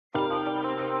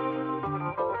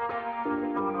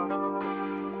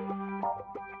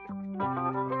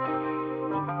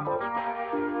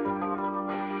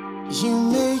You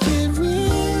make it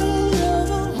real, you're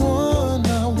the one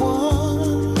I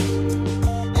want.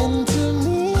 And to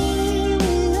me,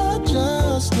 we are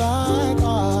just like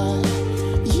art.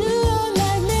 You're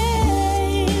like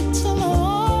me to my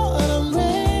autumn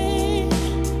rain.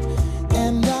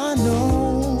 And I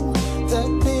know that,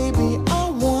 baby, I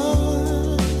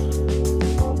want.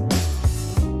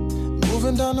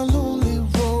 Moving down a lonely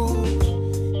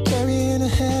road, carrying a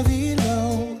heavy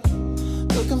load,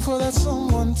 looking for that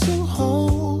someone to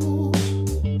hold.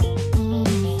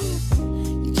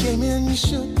 You came in, you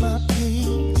shook my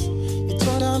peace, you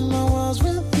tore down my walls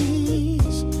with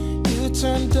ease. You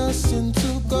turned dust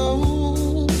into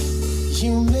gold.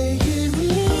 You make it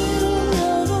real,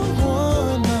 you're the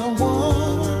one I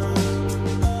want.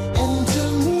 And to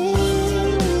me,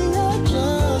 we are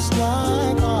just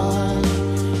like art.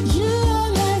 You're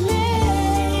like me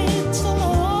to my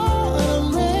autumn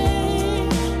rain.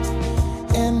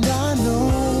 And I know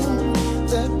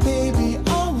that, baby, I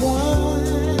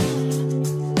want.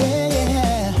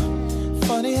 Yeah,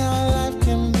 funny how life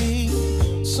can be.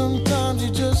 Sometimes you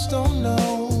just don't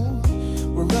know.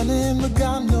 We're running but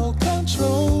got no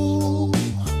control.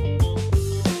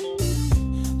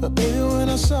 But baby, when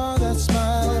I saw that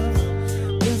smile,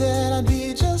 knew that I'd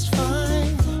be just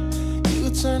fine. You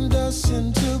turned us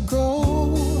into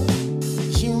gold.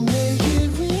 You make it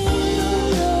real,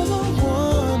 you're the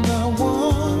one I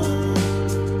want.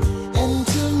 And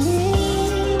to me,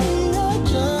 we are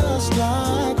just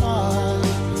like art.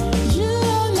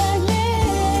 You're like me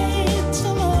to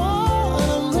my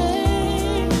autumn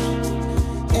rain.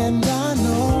 And I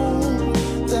know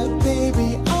that, baby,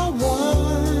 I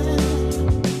want.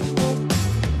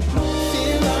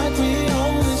 Feel like we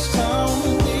own this town.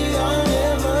 We are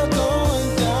never going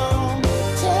down.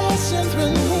 Dancing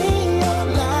through neon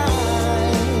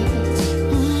lights.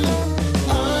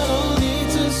 I don't need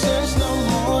to search no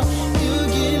more. You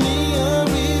give me a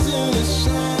reason to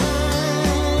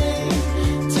shine,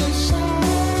 to shine.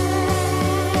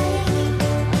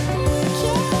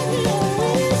 Give me a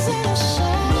reason to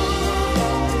shine.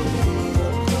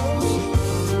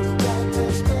 Got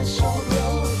that special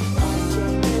glow. I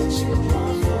can't get you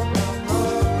off of my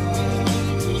mind.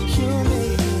 You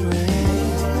make it real.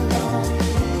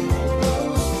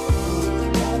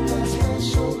 Got that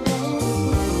special glow.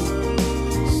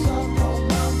 Stuck on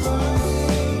my mind.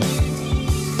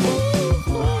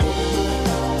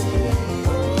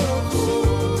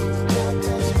 Got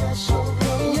that special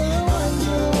glow. You want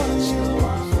you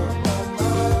off of my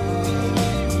mind.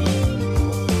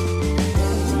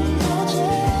 You're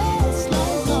just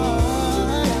like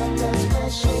art. Got that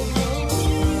special glow.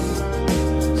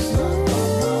 Stuck on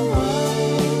my mind.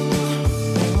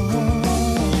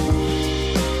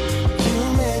 You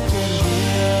make it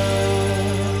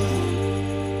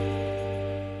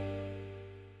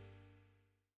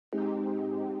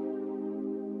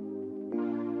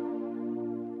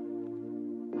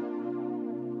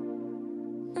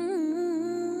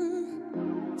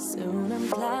Soon I'm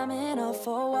climbing up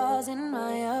 4 walls in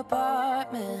my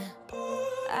apartment.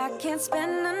 I can't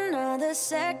spend another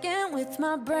second with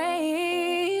my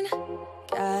brain.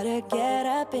 Gotta get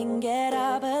up and get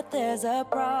out, but there's a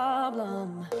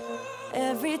problem.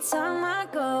 Every time I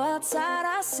go outside,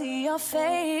 I see your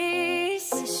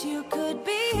face. Wish you could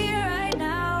be here right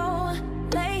now,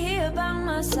 lay here by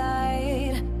my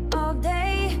side, all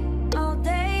day, all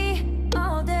day,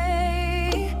 all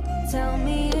day. Tell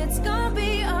me it's gonna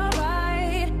be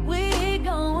alright, we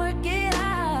gon' work it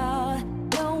out.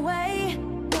 No way,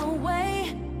 no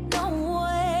way, no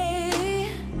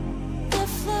way. The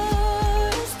floor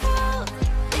is cold,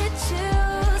 it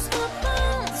chills my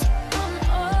bones. I'm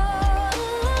all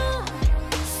alone,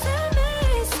 send me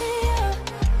to you.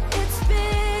 It's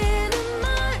been a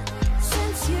month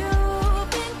since you've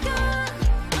been gone.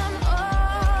 I'm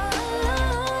all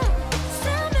alone,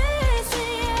 send me to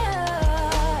you.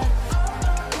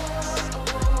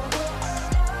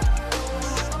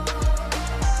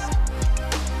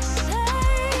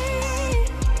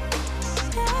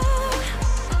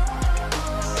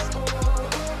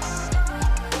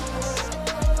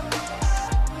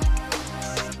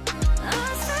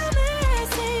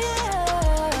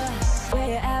 Where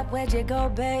you at? Where'd you go,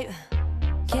 babe?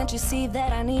 Can't you see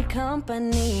that I need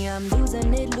company? I'm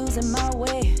losing it, losing my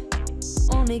way.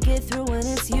 Only get through when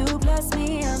it's you plus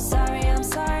me. I'm sorry, I'm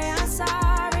sorry, I'm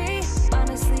sorry.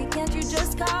 Honestly, can't you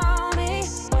just call me?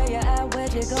 Where you at?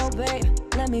 Where'd you go, babe?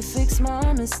 Let me fix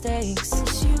my mistakes.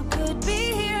 Wish you could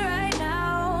be here right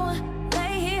now,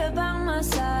 lay here by my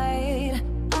side,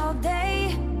 all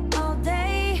day, all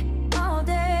day, all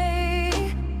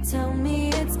day. Tell me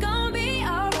it's gonna be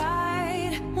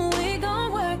alright, we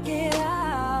gon' work it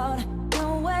out.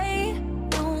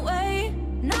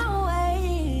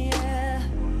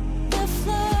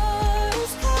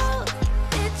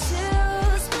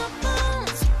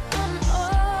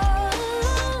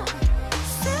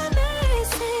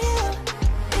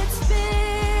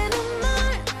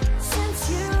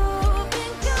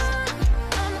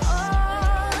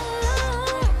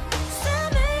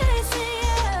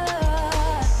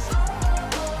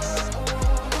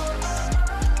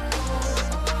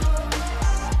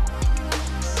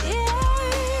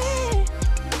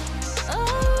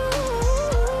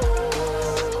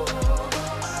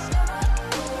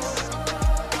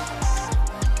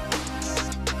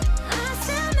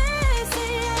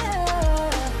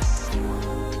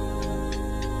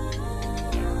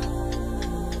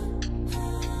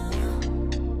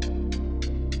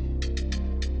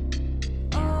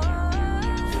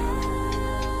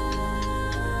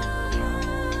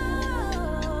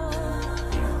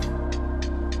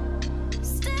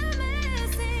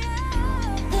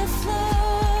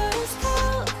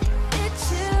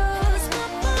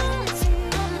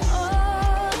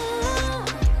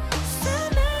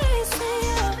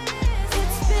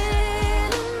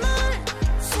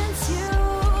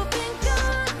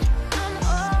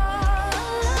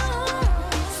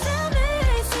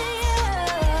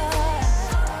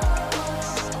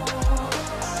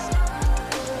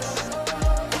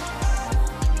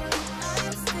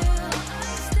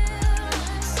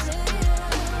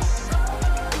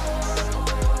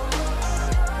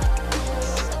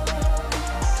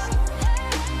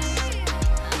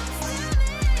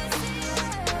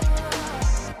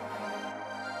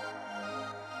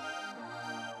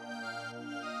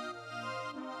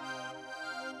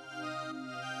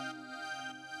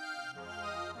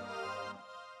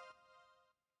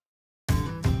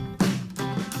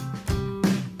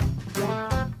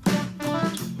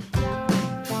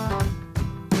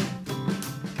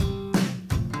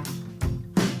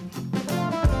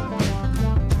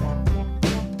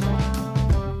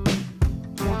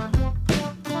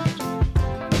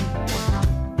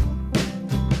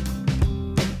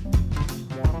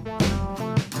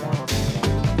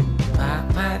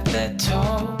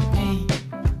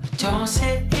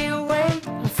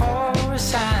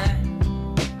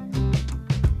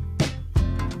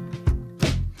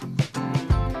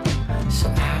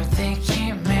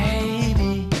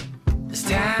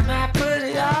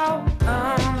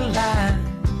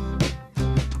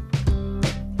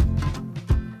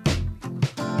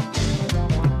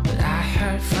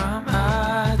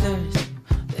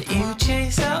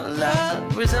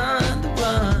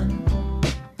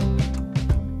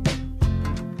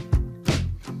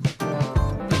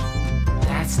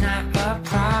 not a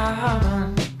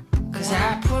problem, 'cause I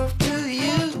proved to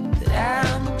you that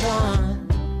I'm the one.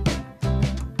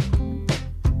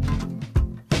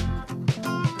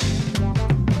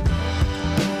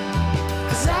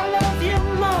 'Cause I love you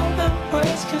more than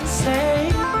words can say.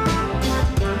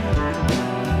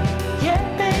 Yeah,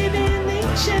 baby, in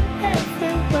each and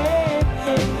every way.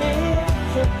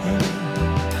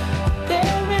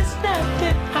 There is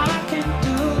nothing I can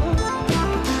do.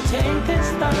 Take this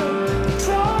love,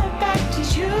 draw it back to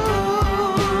you.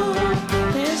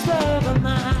 This love of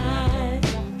mine,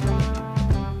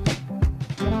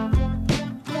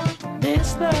 this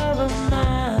love of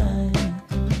mine.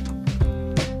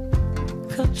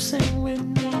 Come sing with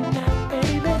me now,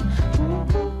 baby. Ooh,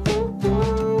 ooh, ooh,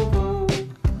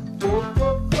 ooh,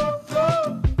 ooh,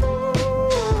 ooh,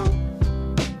 ooh.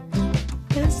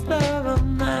 This love of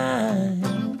mine.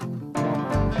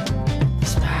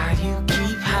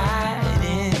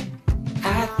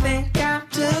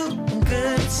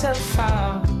 So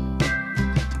far,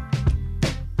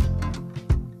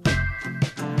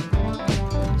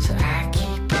 so I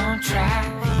keep on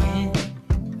trying.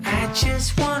 I just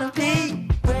wanna be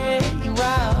where you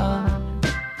are.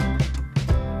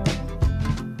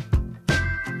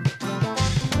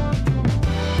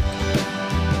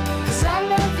 'Cause I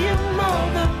love you more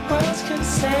than words can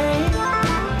say.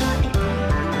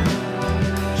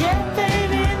 Yeah,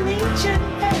 baby, in each and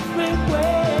every way.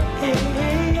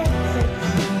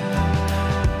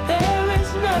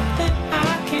 Nothing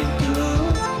I can do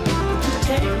to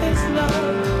take this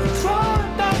love and throw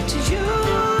it back to you.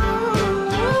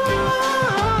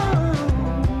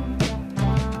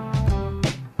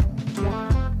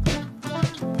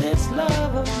 This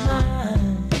love of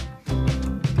mine,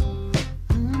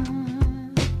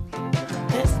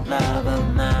 this love of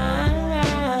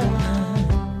mine,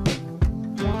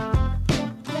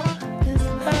 this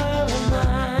love of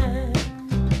mine.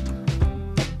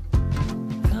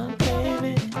 Come,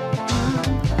 baby.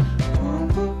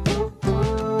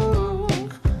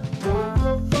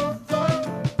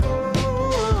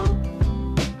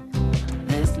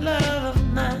 This love of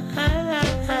mine,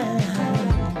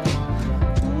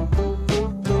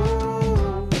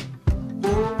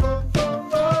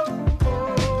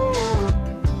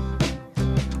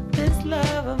 this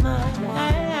love of mine.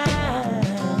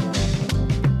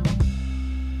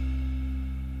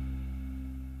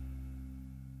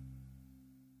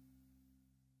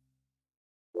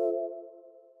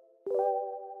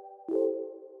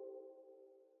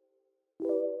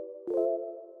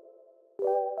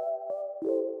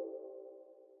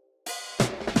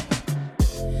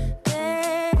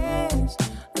 There's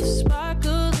a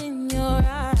sparkle in your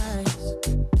eyes.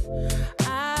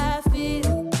 I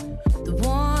feel the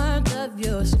warmth of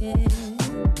your skin.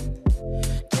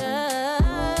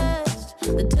 Just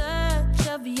the touch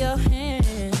of your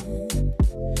hand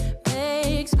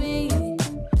makes me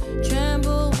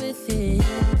tremble within.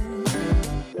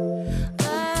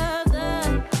 Love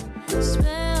the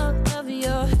smell of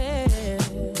your hair,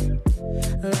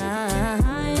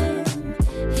 lying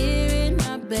here in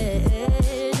my bed.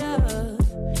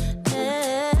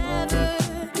 Never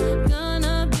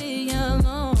gonna be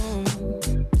alone,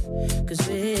 'cause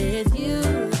with you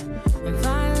I'm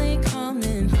finally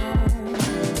coming home.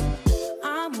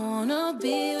 I wanna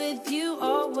be with you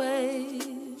always,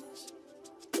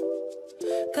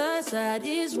 'cause that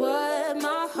is what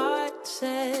my heart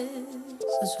says.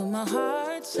 That's what my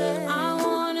heart says. I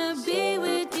wanna be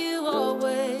with you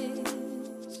always.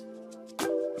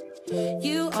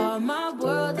 You are my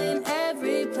world in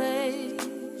every place.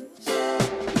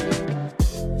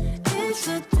 It's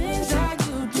the things that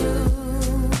you do,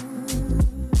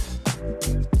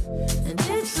 and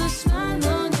it's the smile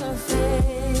on your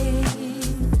face.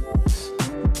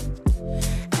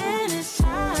 And as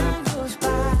time goes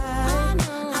by,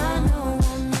 I know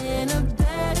I'm in a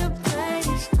better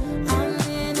place. I'm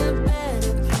in a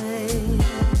better place.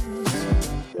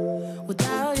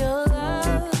 Without your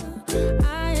love,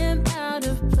 I am out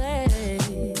of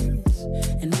place.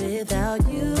 And without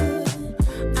you,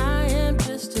 I am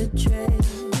just a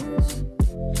trace.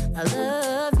 I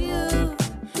love you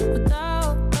with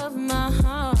all of my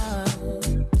heart.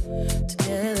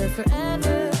 Together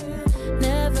forever,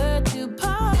 never to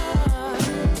part.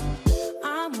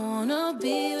 I wanna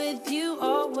be with you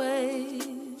always,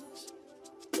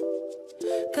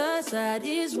 'cause that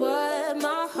is what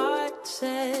my heart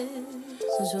says.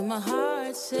 That's what my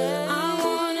heart says. I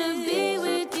wanna be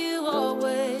with you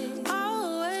always.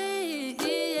 Always,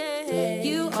 yeah.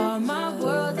 You are my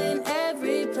world in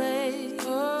every place.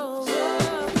 Oh,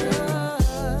 oh,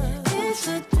 oh. It's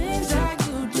the things that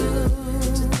you do.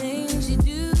 It's the things you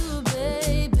do,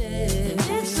 baby. And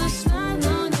it's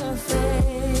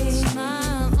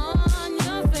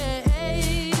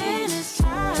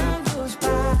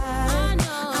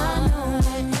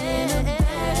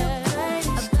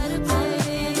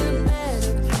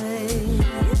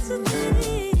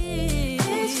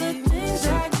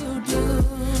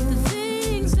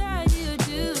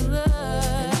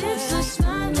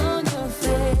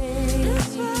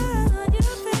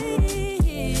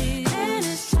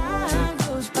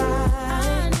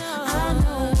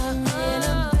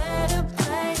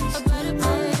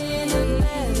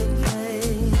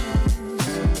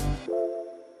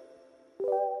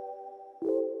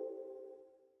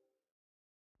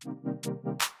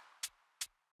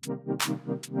Time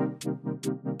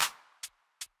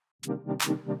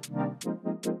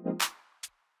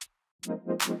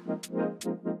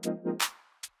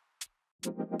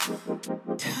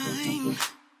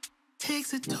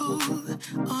takes a toll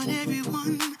on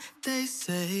everyone, they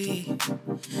say.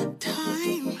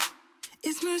 Time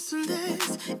is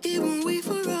merciless, it won't wait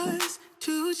for us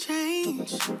to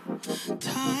change.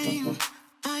 Time,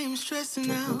 I am stressing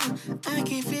out, I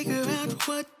can't figure out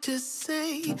what to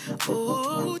say.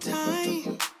 Oh,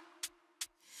 time,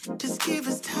 just give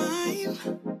us time.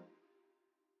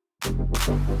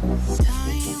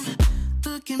 Time,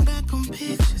 looking back on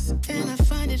pictures, and I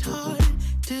find it hard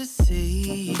to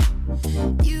see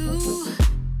you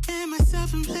and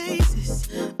myself in places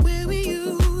where we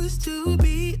used to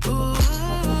be.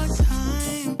 Oh,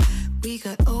 time, we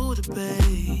got older,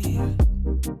 babe,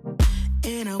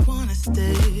 and I wanna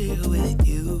stay with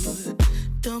you.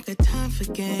 Don't got time for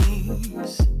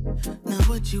games, now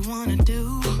what you wanna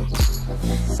do?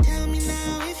 Tell me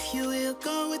now if you will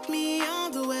go with me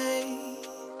all the way.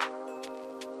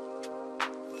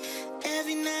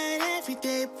 Every night, every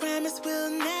day, promise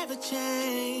we'll never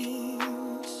change.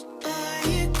 Are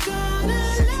you gonna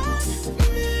love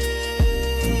me?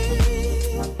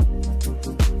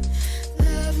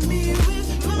 Love me with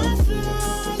my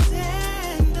flaws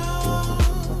and all.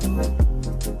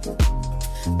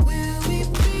 Will we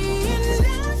be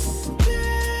enough,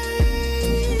 babe?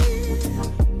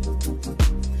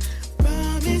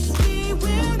 Promise me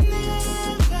we'll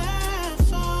never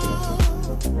fall.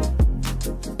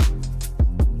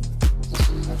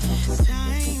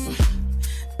 Time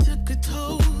took a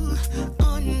toll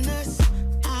on us,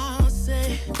 I'll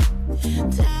say.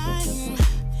 Time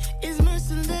is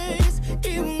merciless,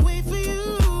 it won't wait for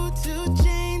you to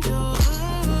change.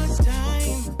 Oh,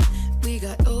 time, we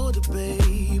got older,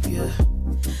 babe, yeah,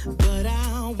 but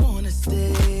I wanna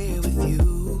stay with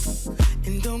you,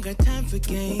 and don't got time for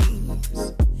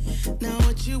games. Now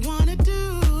what you wanna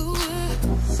do?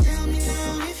 Tell me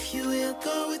now if you will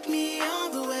go with me all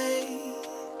the way.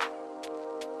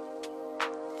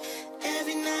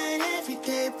 Every night, every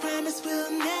day, promise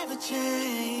we'll never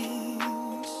change.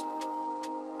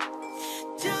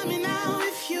 Tell me now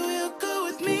if you will go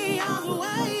with me all the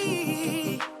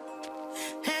way.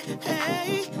 Hey,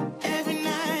 hey, every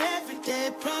night, every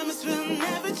day, promise we'll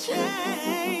never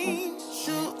change.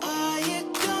 So are you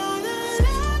gonna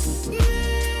love me?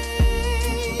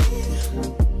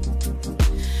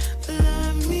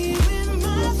 Love me with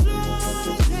my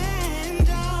flaws and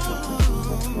all.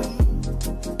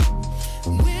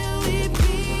 Will we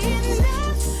be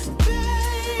enough,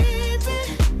 baby?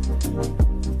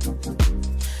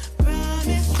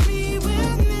 Promise me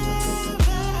we'll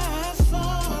never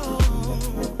fall.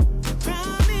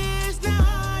 Promise, now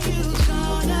are you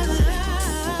gonna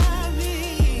love me?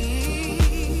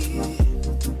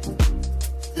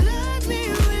 Love me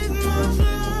with my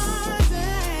flaws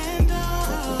and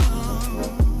all.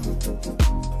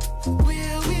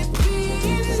 Will we be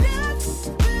enough,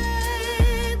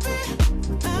 baby?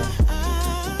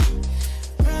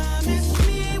 Promise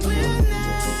me we'll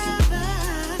never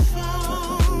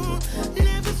fall,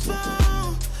 never fall.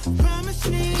 Promise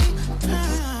me,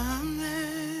 promise.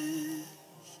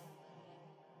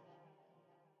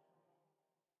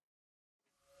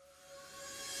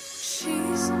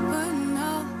 She's putting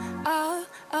all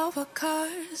of her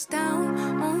cards down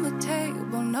on the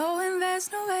table, knowing there's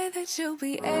no way that you'll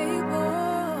be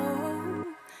able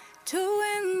to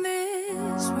win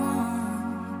this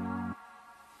one.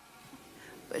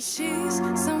 But she's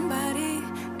somebody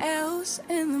else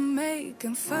in the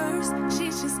making. First, she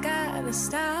just gotta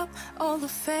stop all the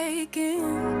faking,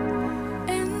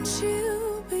 and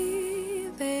she'll be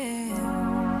there.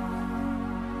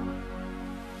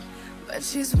 But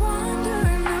she's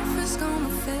wondering if it's gonna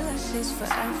feel like she's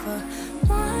forever.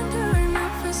 Wondering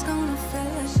if it's gonna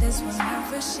feel like this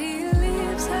whenever she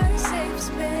leaves her safe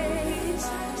space.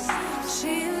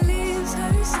 She leaves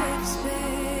her safe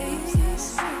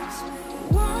space.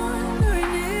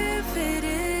 Wondering if it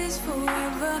is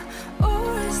forever,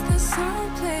 or is there some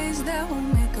place that will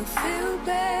make her feel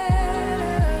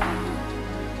better?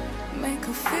 Make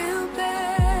her feel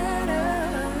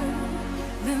better.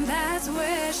 Then that's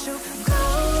where she'll go.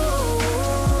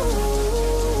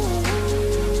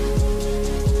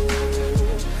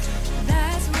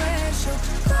 That's where she'll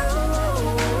go.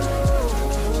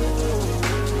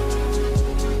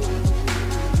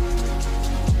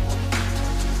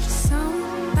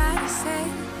 Somebody say,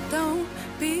 don't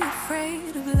be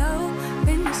afraid of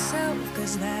loving yourself,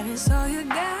 'cause that is all you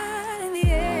got in the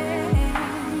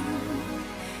end.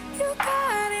 You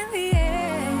got in the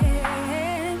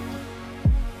end.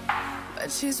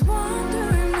 But she's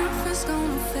wondering it's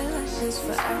gonna feel like this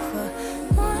forever.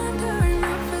 Wondering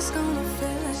if it's gonna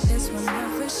feel like this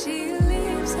whenever she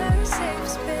leaves her safe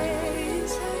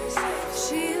space.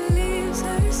 She leaves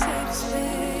her safe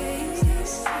space.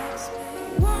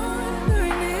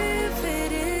 Wondering if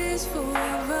it is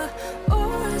forever,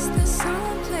 or is there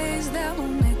some place that will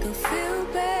make her feel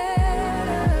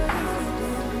better?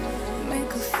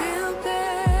 Make her feel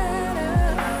better.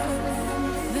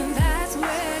 Then that's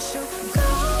where she'll go.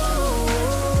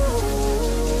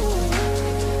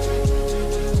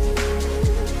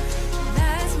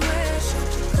 That's where she'll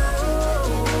go.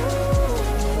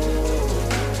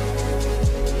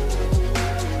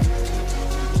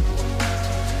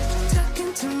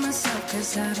 Talking to myself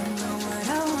 'cause I don't know what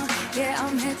I want. Yeah,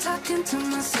 I'm here talking to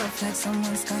myself like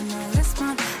someone's gonna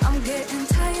respond. I'm getting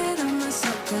tired of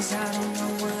myself 'cause I don't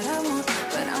know what I want.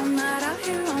 But I'm not out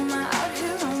here on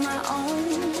my own.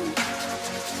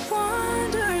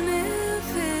 Wondering if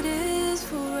it is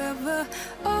forever,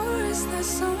 or is there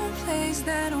some place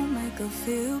that'll make her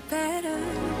feel better?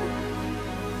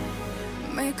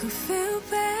 Make her feel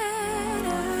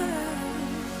better.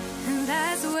 And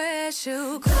that's where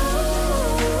she'll go.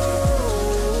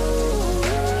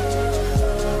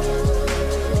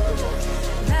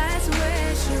 That's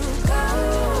where she'll go.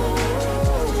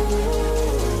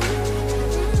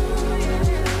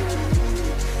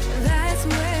 That's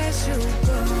where she'll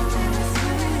go.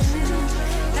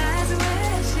 That's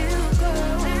where she'll go.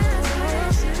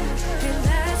 And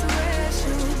that's where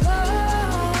she'll go.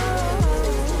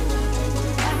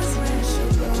 That's where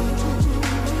she'll go.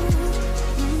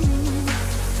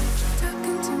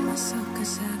 Talking to myself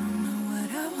 'cause I don't know what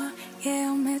I want.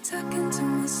 Yeah, I'm here talking to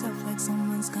myself like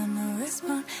someone's gonna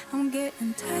respond. I'm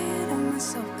getting tired of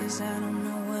myself 'cause I don't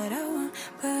know what I want.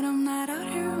 But I'm not out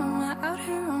here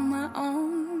on my own.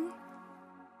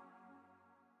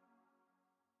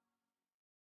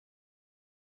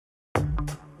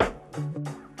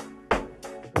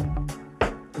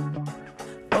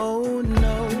 Oh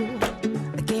no,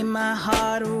 I gave my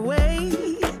heart away.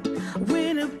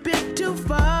 Went a bit too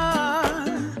far,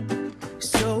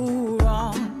 so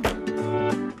wrong.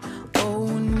 Oh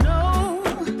no,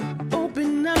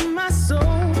 open up my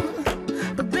soul.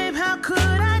 But babe, how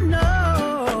could I know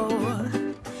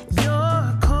you're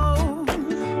cold?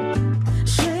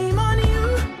 Shame on you,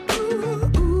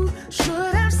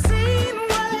 should have seen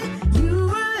what you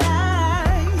were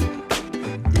like.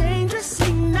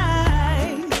 Dangerously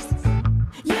nice.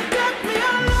 You got me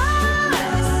all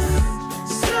lost,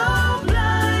 so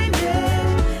blinded.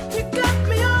 You got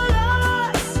me all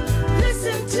lost.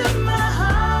 Listen to my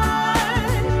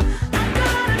heart. I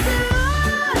gotta be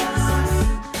lost,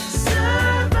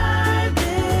 survived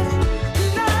it.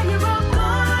 Now you're all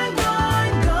gone,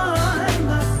 gone, gone,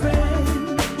 my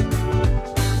friend.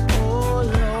 Oh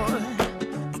Lord,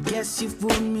 I guess you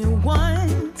fooled me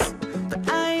once, but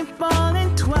I ain't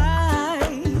falling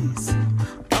twice.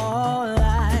 All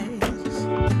lies.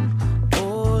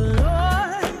 Oh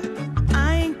Lord, I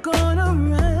ain't gonna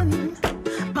run.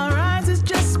 My rise has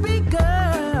just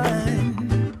begun.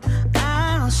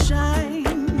 I'll shine.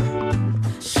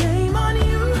 Shame on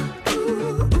you.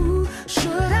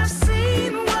 Should have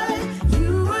seen what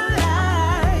you were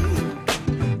like.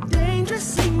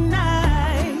 Dangerously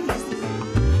nice.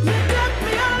 You got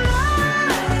me all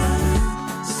lost,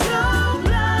 so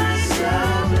blind.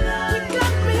 You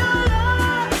got me all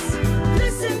lost.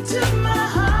 Listen to my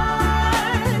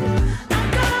heart. I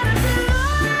gotta be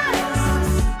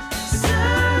lost,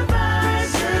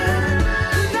 survived it.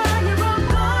 Now you're all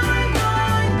gone,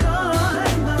 gone,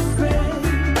 gone, my friend.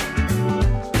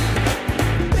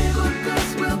 Bigger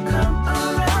ghosts will come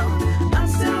around. I'm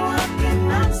still walking,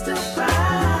 I'm still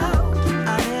proud.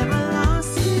 I never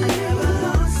lost it. I never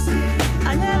lost it. I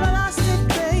never lost it,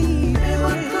 baby.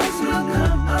 Bigger ghosts will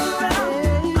come around.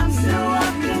 I'm still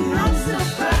walking, I'm still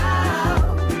proud.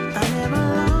 I never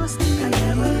lost it. I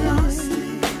never lost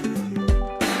it.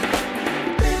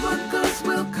 Bigger ghosts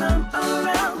will come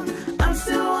around. I'm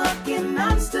still walking,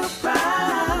 I'm still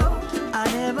proud. I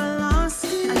never lost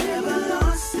it. I never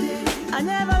lost it. I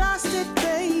never lost it,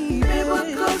 baby. Bigger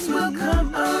ghosts will come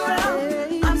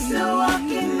around. I'm still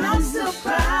walking, I'm still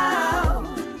proud.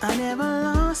 I never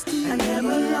lost it. I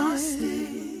never lost it.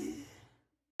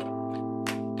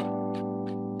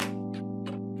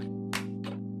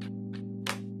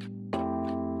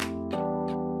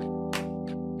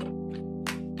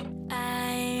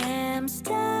 I am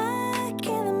stuck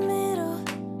in the middle.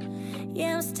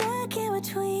 Yeah, I'm stuck in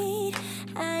between.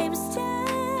 I am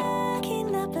stuck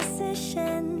in a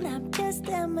position. I'm just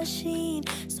a machine.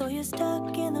 So you're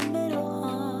stuck in the middle,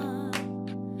 huh?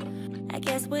 I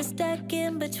guess we're stuck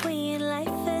in between.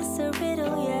 Life is a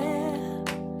riddle, yeah,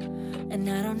 and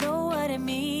I don't know what it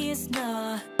means,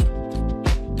 nah.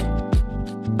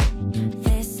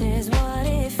 This is what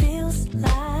it feels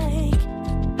like,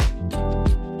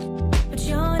 but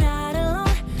you're not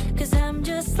alone, 'cause I'm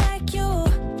just like you.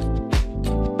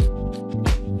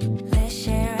 Let's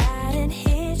share out and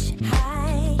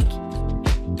hitchhike.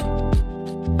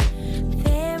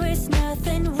 There is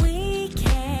nothing we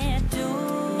can't do.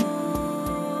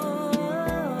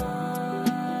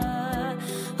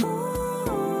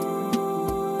 Ooh,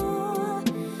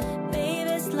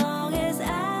 baby, as long as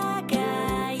I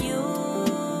got you.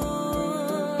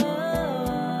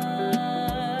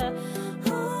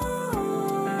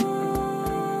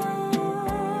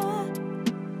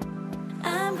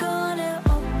 I'm gonna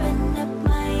open up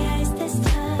my eyes this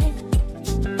time,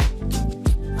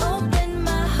 open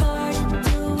my heart and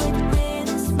do it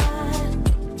with a smile.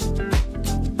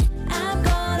 I'm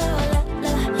gonna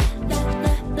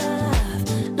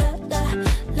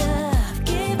love,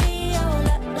 give me your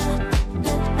love.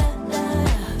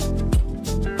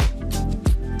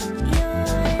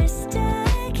 You're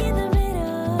stuck in the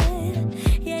middle,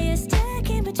 yeah, you're stuck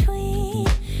in between.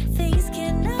 Things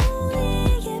can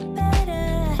only get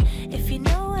better if you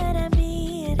know what I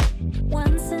mean.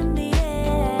 Once in the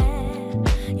air,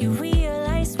 you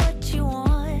realize what you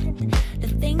want, the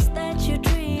things that you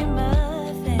dream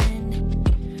of, and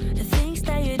the things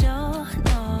that you don't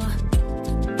know.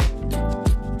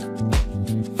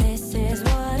 This is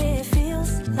what it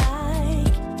feels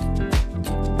like,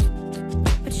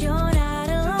 but you're not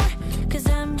alone, 'cause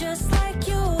I'm just like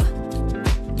you.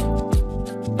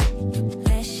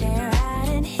 Let's share out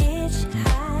and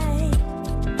hitchhike.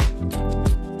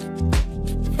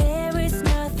 There is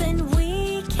nothing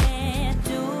we can't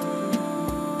do.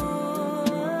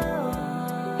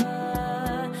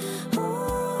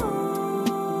 Ooh,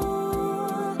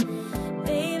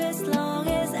 baby, as long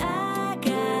as I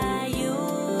got you.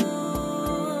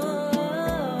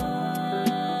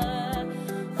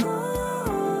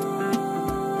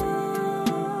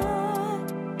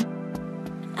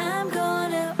 I'm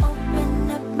gonna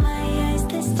open up my eyes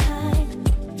this time,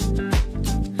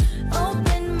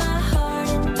 open my heart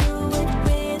and do it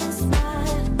with a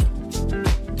smile.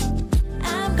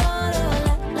 I'm gonna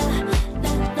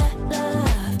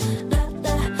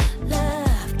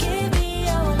love, give me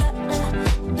your love.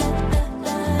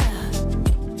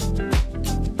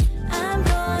 I'm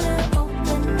gonna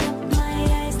open up my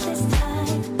eyes this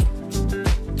time,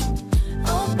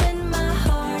 open my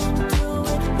heart and do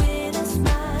it with a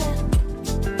smile.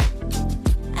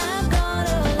 I'm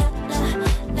gonna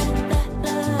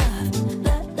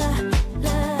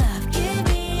love, give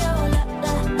me your love.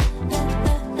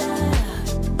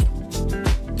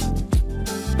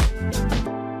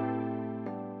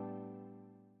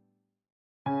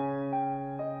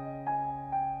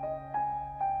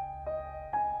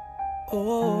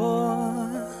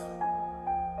 Oh,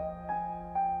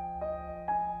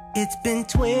 it's been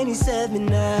 27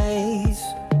 nights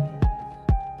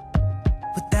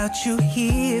without you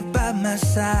here by my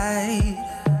side,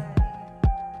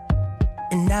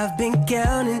 and I've been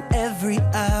counting every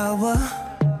hour,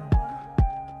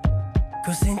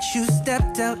 'cause since you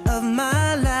stepped out of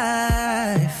my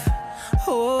life,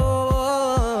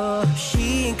 oh,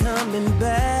 she ain't coming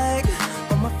back.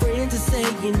 All my friends are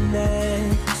saying that,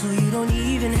 so you don't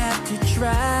even have to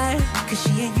try, 'cause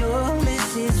she ain't your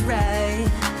Mrs. Right.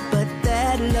 But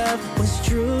that love was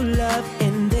true love,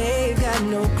 and they got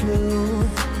no clue,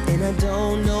 and I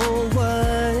don't know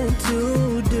what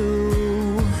to do.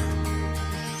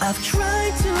 I've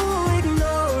tried to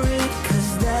ignore it, 'cause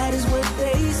that is what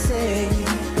they say,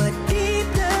 but deep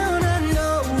down I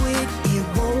know it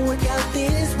won't work out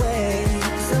this way.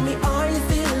 Tell me, are you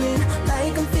feeling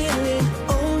like I'm feeling?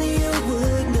 Only you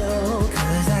would know,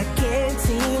 'cause I can't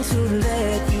seem to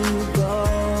let you go.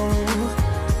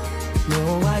 No,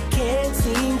 I can't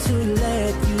seem to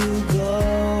let you go.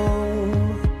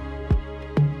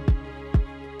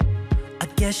 I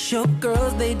guess your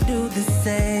girls, they do the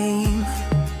same,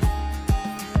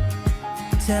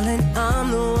 telling I'm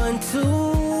the one to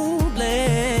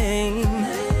blame,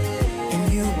 and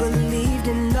you believed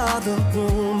in all the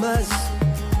rumors.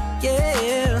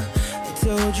 Yeah, they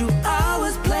told you I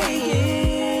was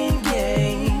playing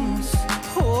games.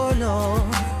 Oh no,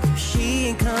 she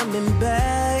ain't coming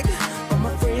back. All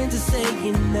my friends are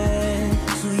saying that,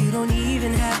 so you don't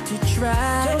even have to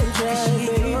try. She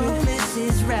ain't your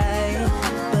Mrs. Right.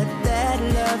 But that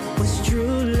love was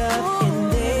true love,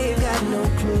 and they've got no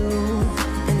clue,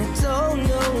 and I don't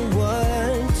know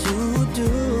what to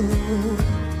do.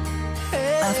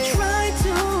 I've tried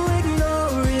to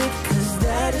ignore it, 'cause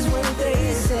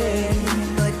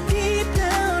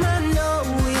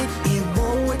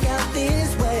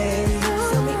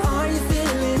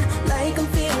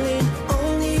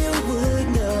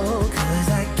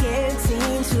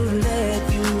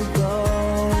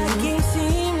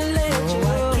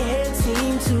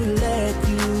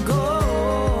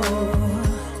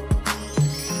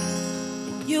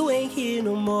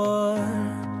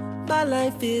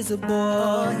invisible,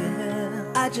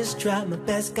 yeah. I just tried my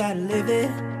best, gotta live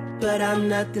it, but I'm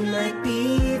nothing like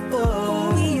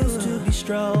before. We used to be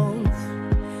strong,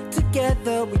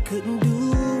 together we couldn't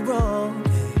do wrong.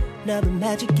 Now the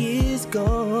magic is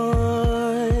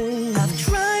gone. I've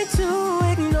tried to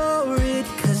ignore it,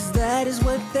 cause that is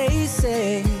what they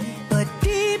say, but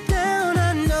deep down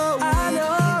I know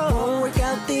it won't work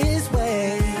out this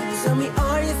way. Tell me,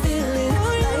 are you feeling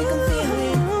like I'm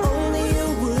feeling? Only you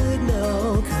would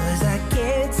know, cause I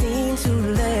can't seem to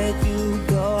let you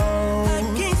go. I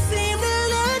can't seem to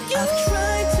let you go. I've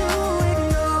tried to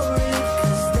ignore it,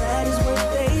 cause that is what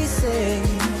they say,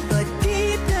 but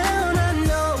deep down I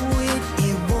know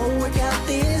it won't work out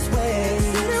this way.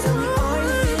 Tell me, are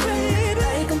you feeling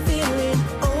like I'm feeling?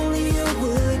 Only you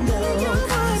would know,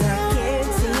 cause I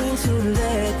can't seem to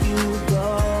let you go.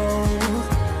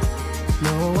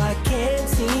 No, I can't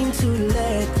seem to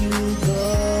let you go.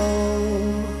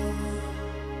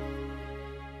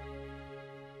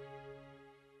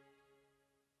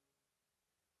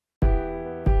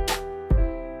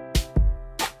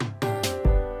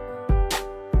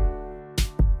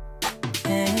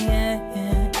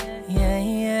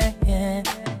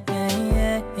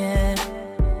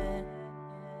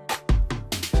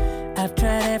 I've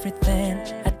tried everything.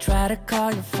 I try to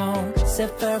call your phone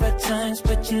several times,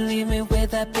 but you leave me with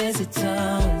that busy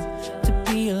tone. To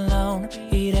be alone,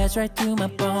 it has right through my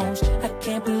bones. I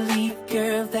can't believe,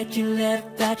 girl, that you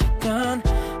left, that you're gone.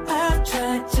 I've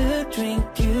tried to drink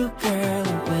you, girl,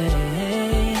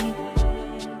 away,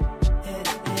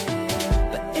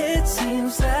 but it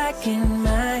seems like in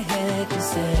my head you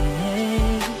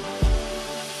say,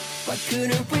 why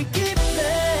couldn't we keep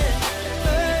that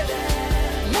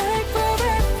like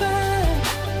forever?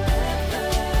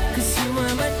 Cause you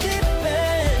are my deep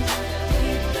end,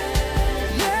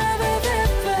 love of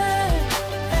ever.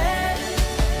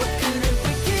 Why couldn't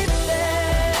we keep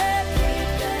that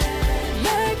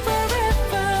like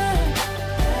forever?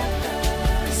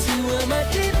 Cause you are my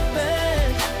deep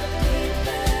end,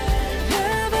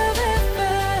 love of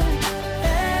ever.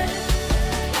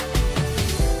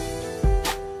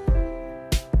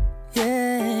 Yeah.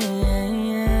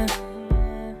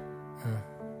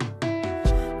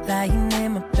 Lying in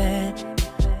my bed,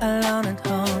 alone at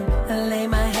home, I lay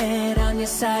my head on your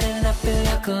side and I feel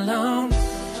like alone.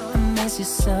 I miss you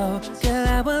so, girl,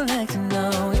 I would like to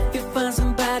know if you find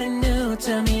somebody new,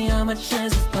 tell me how much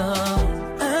is it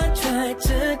blown. I tried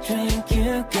to drink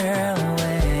you, girl,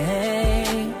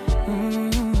 away,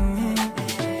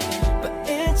 but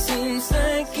it seems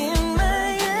like in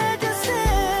my head you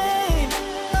say,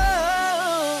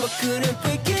 oh, but couldn't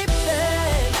we keep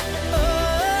that? Oh,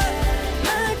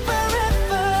 like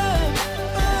forever.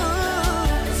 Oh,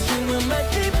 'cause you were my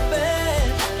deep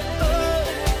end. Oh,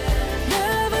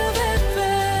 love of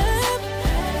ever.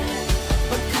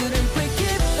 But couldn't we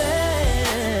keep that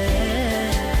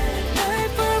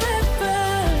like forever?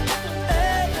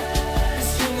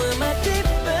 'Cause you were my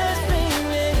deepest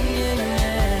baby.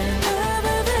 Love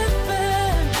of ever.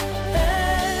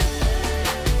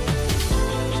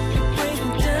 It brings me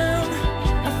down,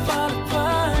 I fall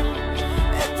apart.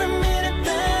 Every minute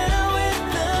that I'm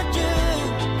without you,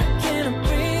 I cannot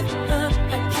breathe,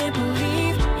 I can't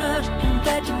believe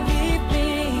that you leave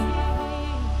me.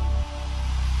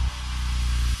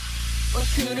 Or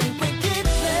couldn't we keep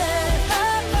that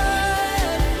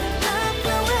like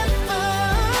forever?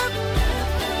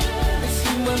 'Cause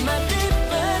you were my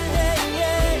deepest,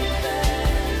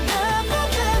 love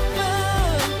of ever.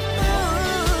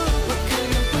 Or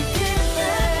couldn't we keep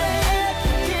that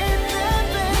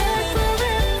like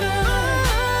forever?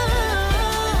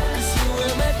 'Cause you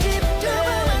were my deepest,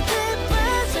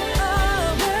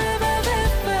 love of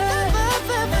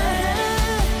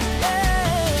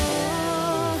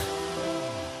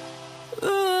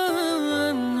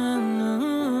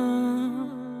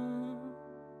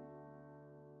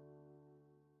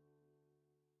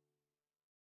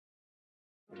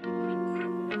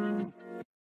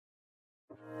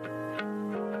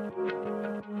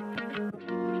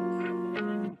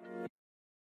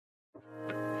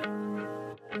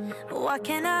What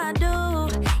can I do?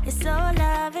 You're so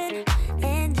loving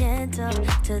and gentle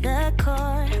to the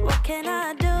core. What can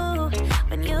I do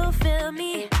when you fill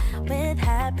me with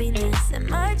happiness and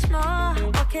much more?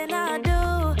 What can I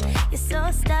do? You're so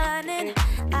stunning,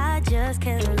 I just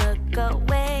can't look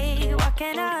away. What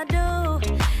can I do?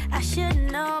 I should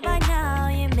know by now,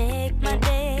 you make my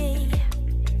day.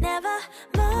 Never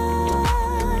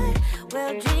more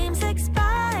will dreams expire.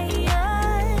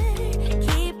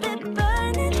 Keep it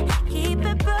burning,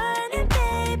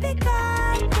 baby.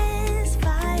 God is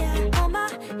fire on my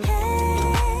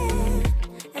head,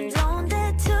 and don't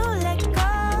let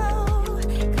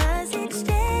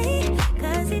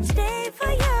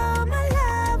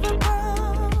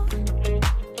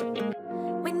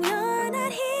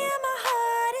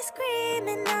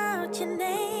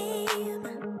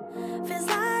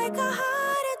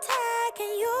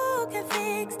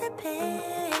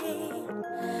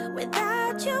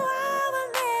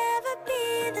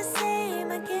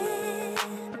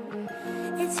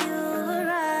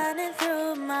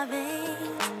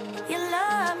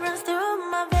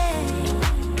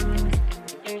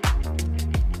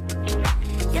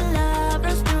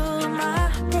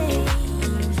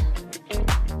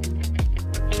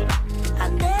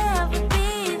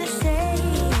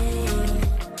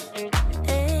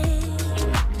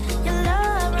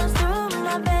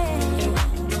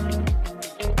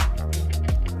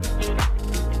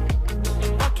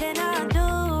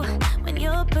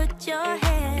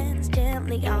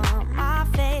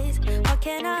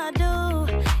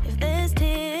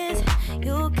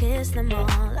chase them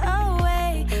all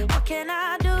away. What can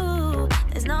I do?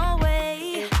 There's no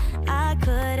way I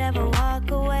could ever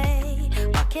walk away.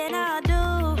 What can I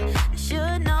do? I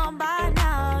should know by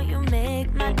now. You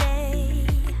make my day.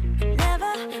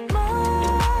 Never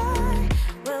more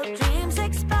will dreams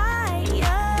expire.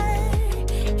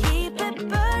 Keep it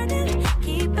burning,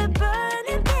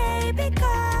 baby.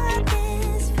 God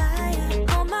is fire.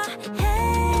 Hold my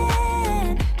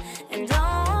hand and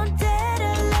don't dare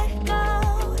to let go.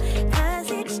 'Cause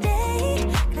each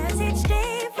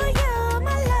day for you,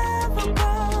 my love will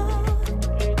grow.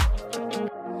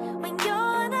 When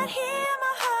you're not here,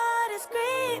 my heart is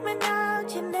screaming out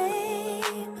your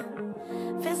name.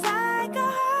 Feels like a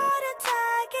heart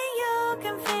attack and you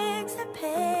can fix the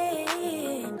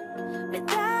pain.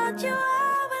 Without you,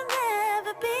 I will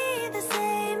never be the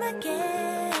same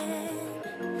again.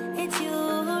 It's you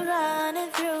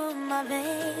running through my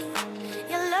veins.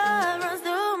 Your love runs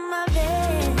through my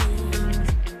veins.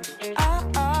 Oh,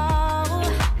 oh,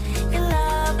 your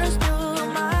love runs through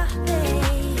my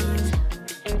veins.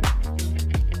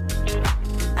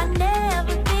 I'll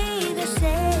never be the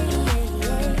same.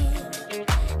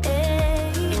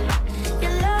 Hey,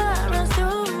 your love runs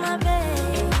through my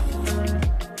veins.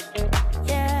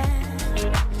 Yeah,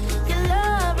 your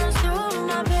love runs through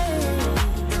my veins.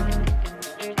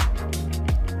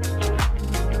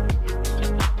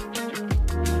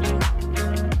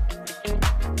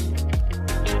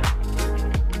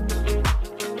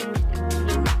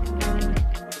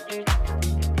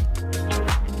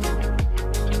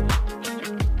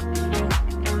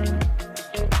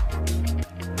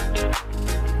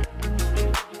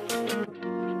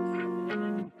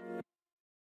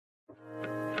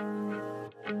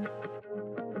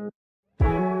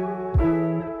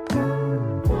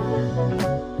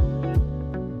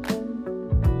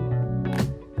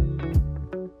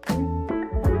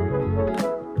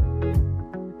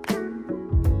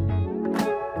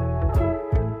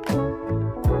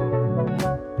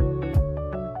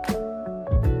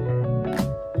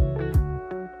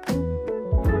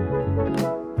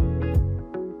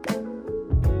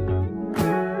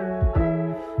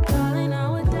 Darling, I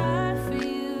would die for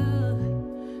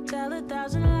you. Tell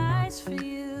 1,000 lies for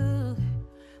you.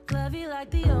 Love you like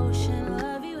the ocean,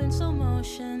 love you in slow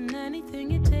motion.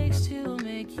 Anything it takes to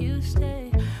make you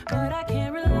stay. But I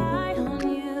can't rely on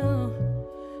you.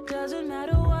 Doesn't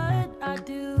matter what I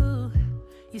do.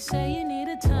 You say you need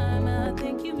a time, I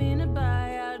think you mean a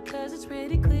buyout. 'Cause it's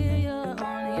pretty clear you're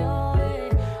on your way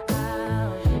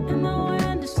out. And though I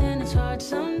understand it's hard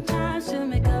sometimes to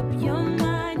make up your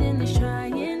mind in these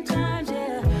trying times,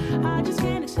 yeah, I just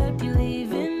can't accept you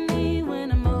leaving me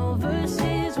when I'm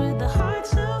overseas with a heart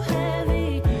so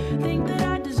heavy. Think that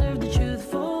I deserve the truth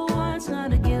for once,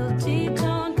 not a guilty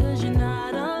tone. 'Cause you're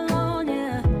not alone,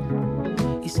 yeah.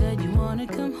 You said you wanna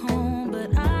come home, but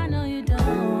I know you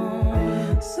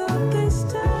don't. So this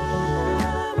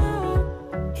time I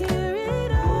won't hear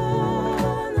it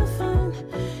on the phone.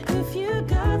 If you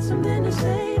got something to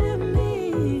say to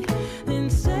me, then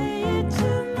say it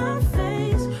to my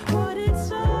face. What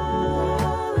it's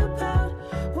all about,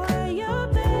 why you're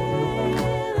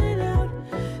bailing out.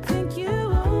 Think you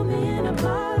owe me an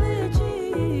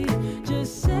apology.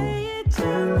 Just say it to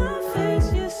my face.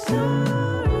 You're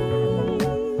sorry.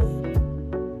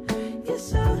 You're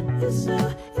so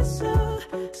sorry.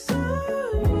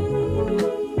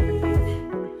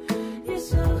 You're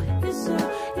so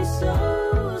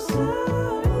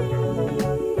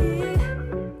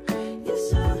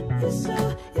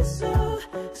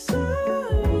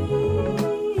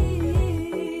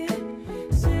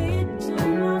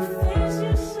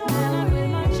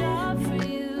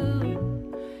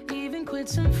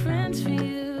some friends for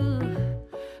you,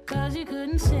 'cause you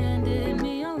couldn't stand it,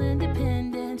 me all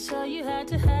independent, so you had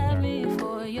to have me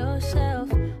for yourself.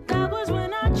 That was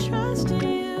when I trusted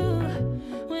you,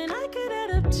 when I could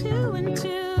add up 2 and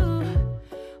 2,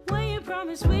 when you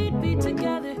promised we'd be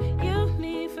together, you,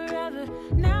 me, forever.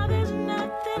 Now there's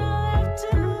nothing left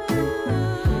to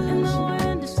lose. And though I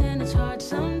understand it's hard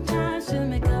sometimes to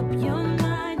make up your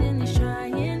mind in these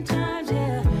trying times,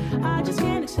 yeah, I just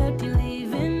can't accept you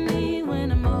leaving me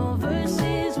when I'm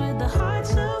overseas with a heart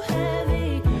so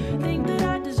heavy. Think that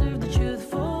I deserve the truth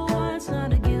for once,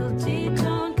 not a guilty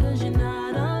tone. 'Cause you're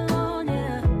not alone,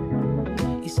 yeah.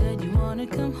 You said you wanna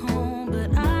come home, but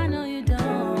I know you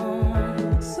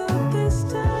don't. So this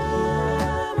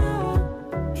time I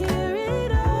won't hear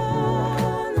it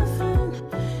on the phone.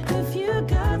 If you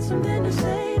got something to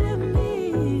say to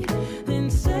me, then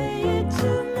say it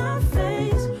to my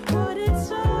face. What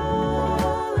it's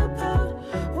all about,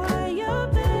 why you're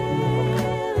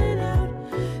bailing out.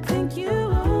 Think you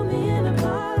owe me an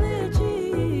apology.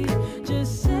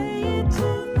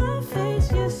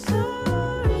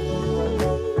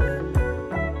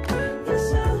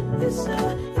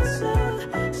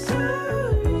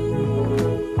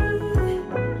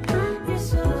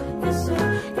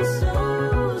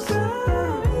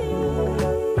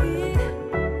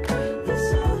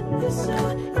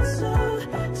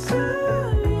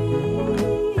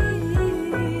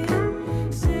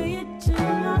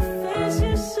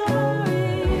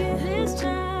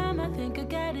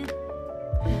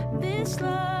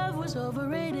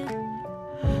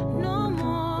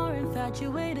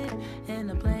 waited,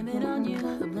 and I blame it on you,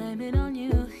 I blame it on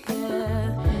you,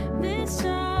 yeah. This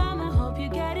time I hope you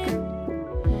get it.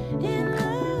 In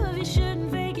love you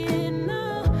shouldn't fake it,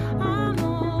 no. I'm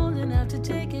old enough to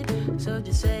take it, so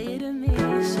just say it to me,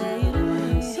 say it to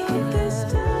me. So this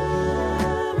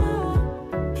time I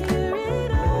won't hear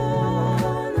it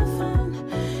on the phone.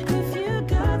 If you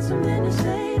got something to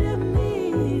say to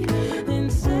me, then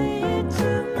say it to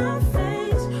my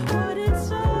face. What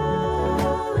it's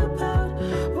all about,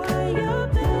 why you're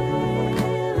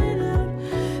bailing out.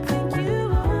 Think you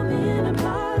owe me an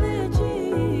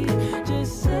apology.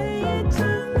 Just say it to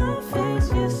my face.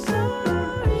 You're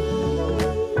sorry.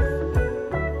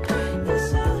 You're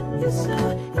so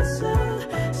sorry. You're so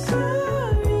sorry.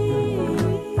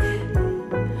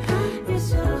 You're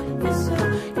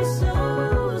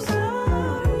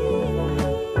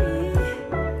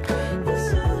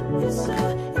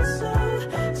so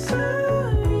sorry.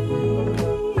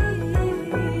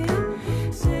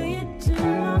 Say it to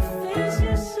my face.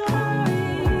 You're sorry.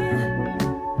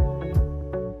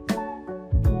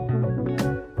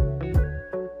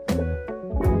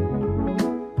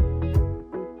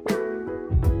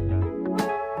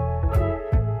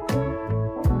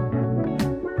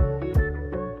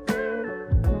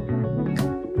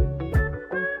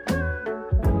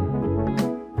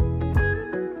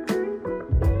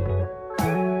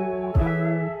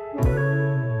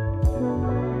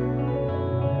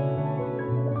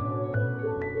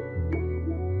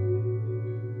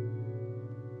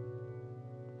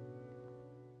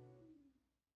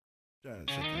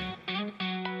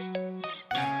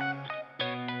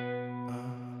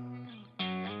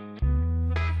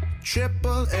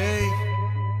 Triple A,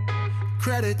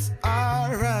 credits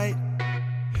alright.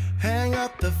 Hang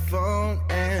up the phone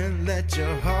and let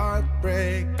your heart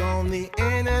break. Only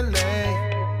in LA,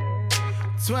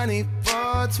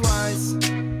 24 twice.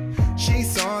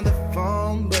 She's on the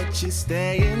phone, but she's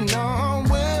staying on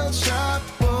Wilshire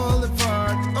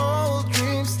Boulevard. Old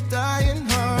dreams dying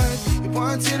hard. He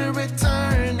wants you to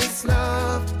return this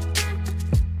love.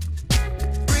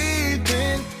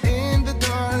 Breathing in the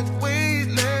dark,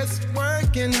 weightless,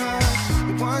 working hard.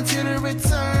 He wants you to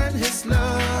return his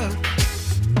love.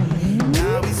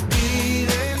 Now he's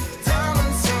beating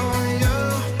diamonds on you,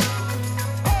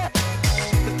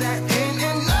 but that ain't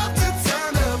enough to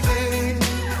turn the page.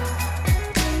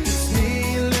 He's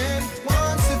kneeling,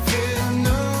 wants to feel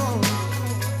known,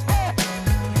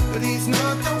 but he's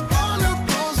not the one who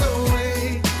pulls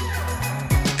away.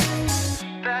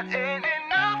 That ain't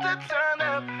enough to turn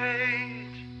the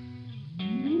page.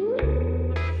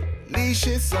 Leash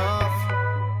is off,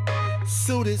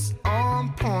 suit is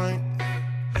on point.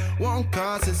 Won't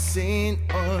cause a scene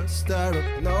or stir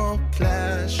up no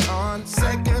clash on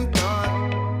second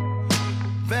thought.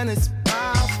 Venice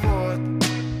by fourth.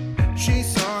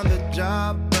 She's on the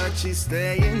job, but she's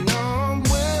staying on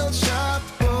Wilshire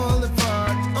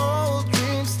Boulevard. Old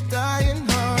dreams dying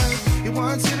hard. He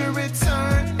wants you to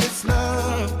return his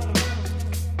love.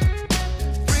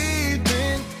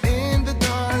 Breathing in the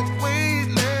dark,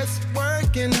 weightless,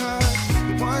 working hard.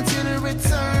 He wants you to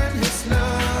return his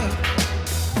love.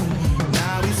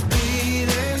 Now he's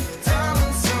bleeding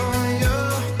diamonds on you,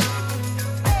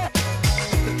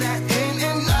 but that ain't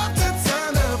enough to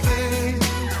turn the page.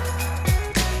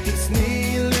 He's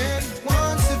kneeling,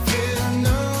 wants to feel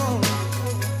known,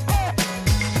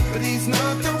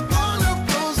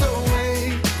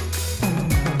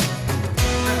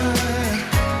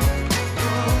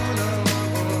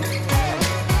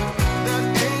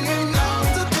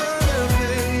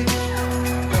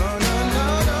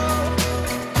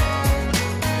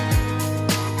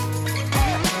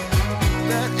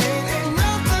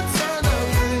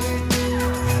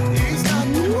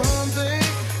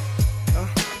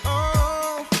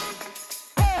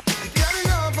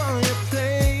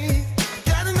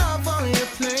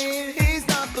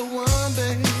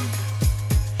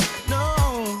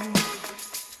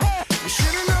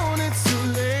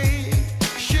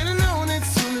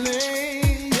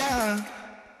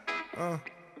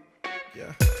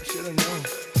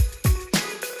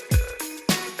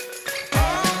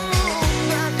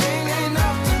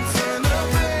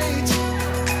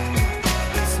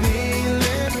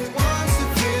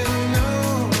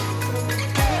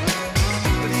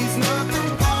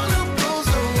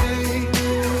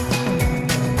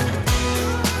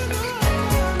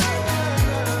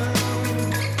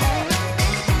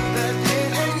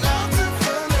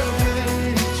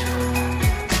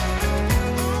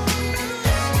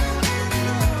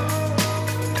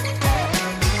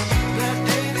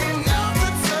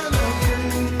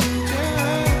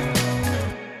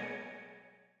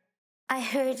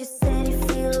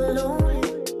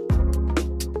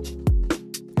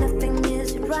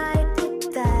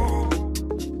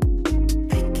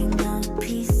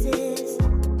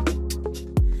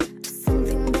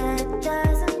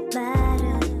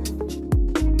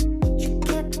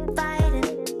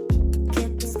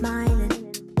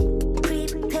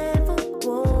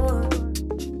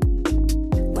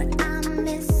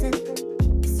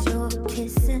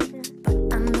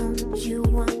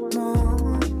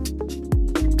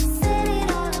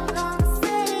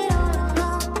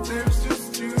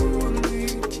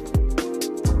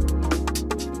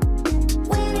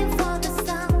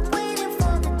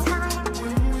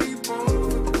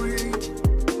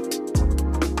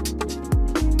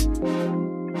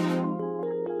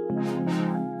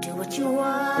 what you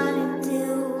wanna do.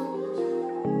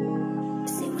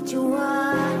 Say what you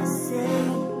wanna say.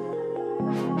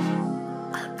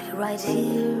 I'll be right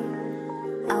here.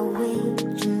 I'll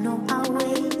wait, you know I'll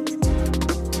wait.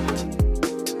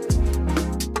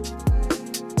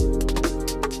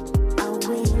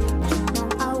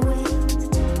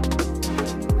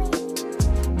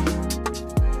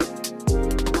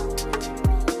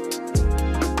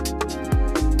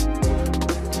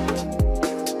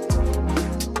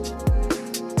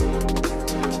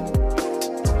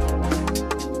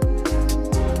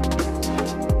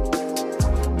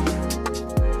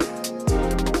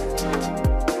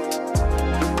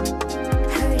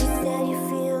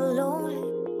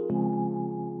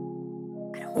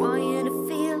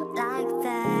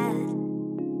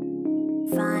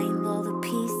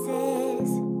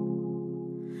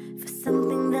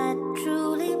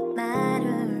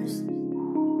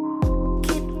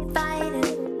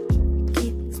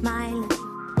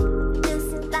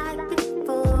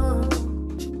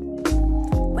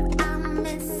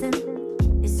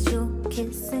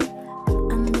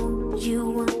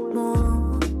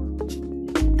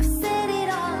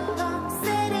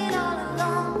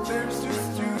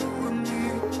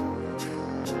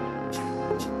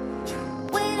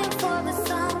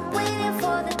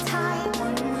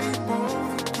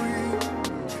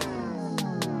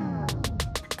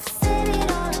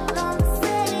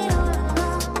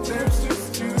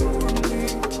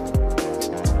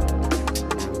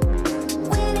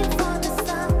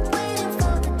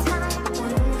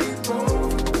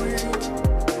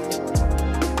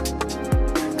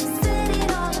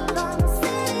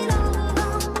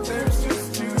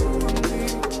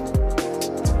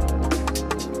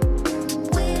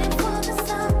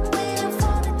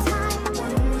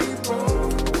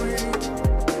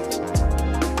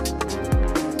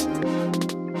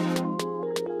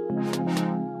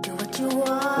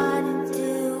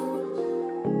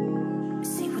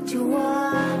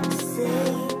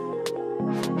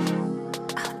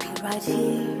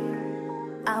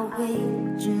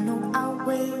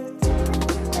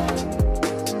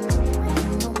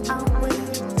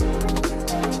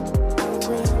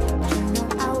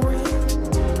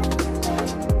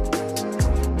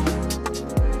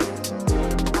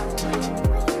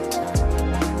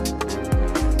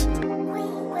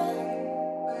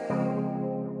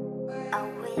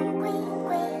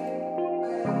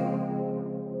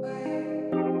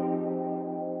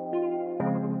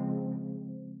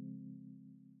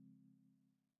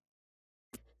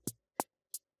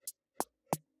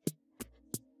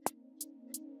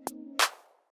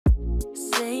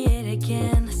 Say it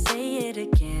again, say it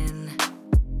again.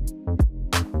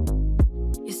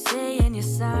 You're saying you're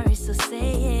sorry, so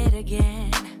say it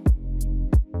again.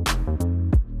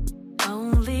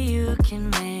 Only you can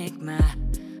make my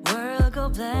world go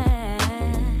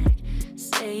black.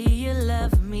 Say you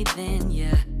love me, then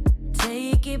you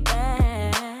take it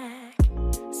back.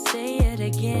 Say it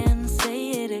again,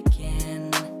 say it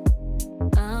again.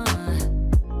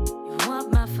 You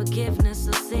want my forgiveness,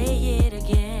 so say it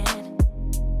again.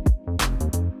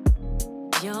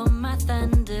 You're my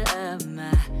thunder of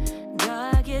my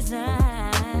darkest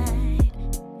night.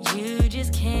 You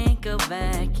just can't go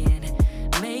back and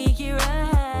make it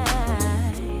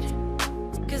right.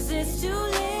 'Cause it's too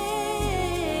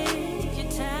late,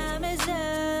 your time is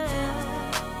up.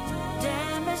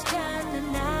 Damage done and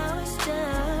now it's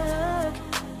stuck.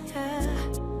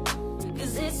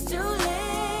 'Cause it's too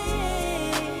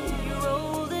late, you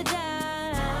roll the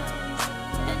dice,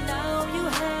 and now you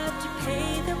have to pay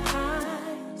the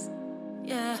price.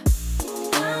 Yeah,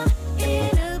 I'm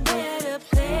in a better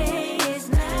place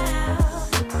now.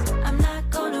 I'm not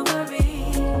gonna worry,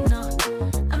 no,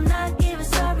 I'm not even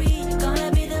sorry. You're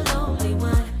gonna be the lonely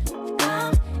one.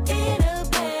 I'm in a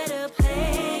better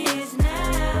place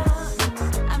now.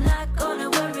 I'm not gonna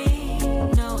worry,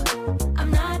 no,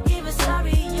 I'm not even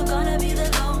sorry. You're gonna be the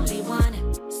lonely one.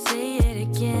 Say it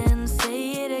again, say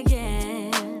it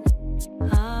again.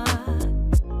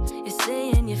 You're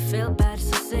saying you feel bad,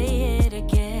 so say it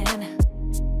again.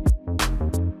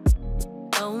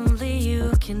 Only you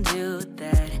can do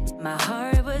that. My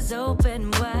heart was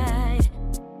open wide.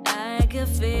 I could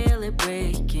feel it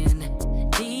breaking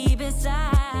deep inside.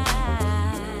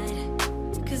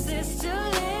 'Cause it's too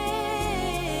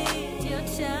late, your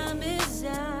time is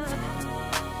up.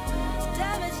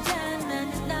 Damage done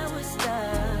and now we're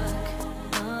stuck.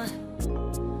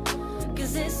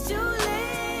 'Cause it's too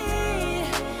late,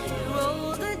 you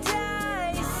roll the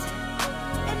dice,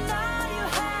 and now you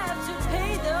have to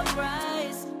pay the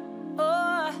price.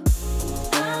 Oh,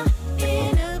 I'm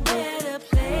in a better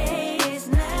place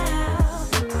now.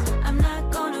 I'm not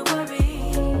gonna worry.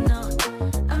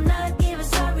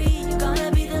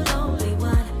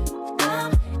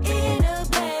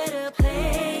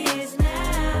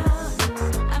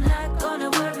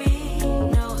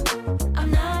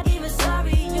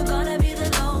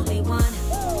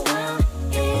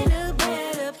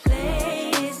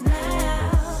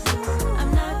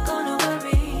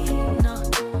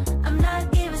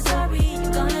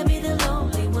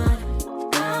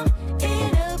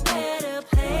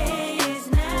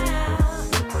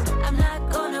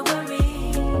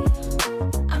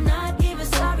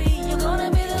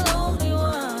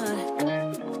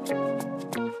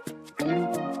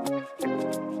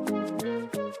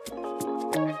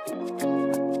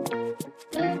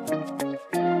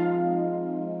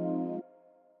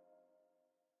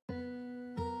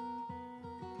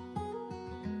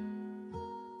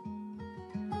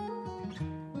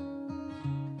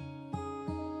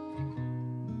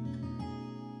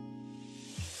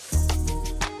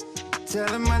 Tell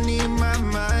him I need my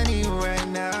money right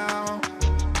now.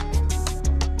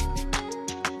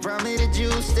 Probably the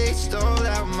juice, they stole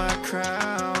out my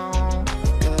crown.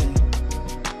 Yeah.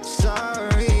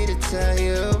 Sorry to tell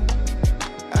you,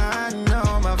 I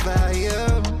know my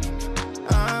value.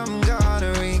 I'm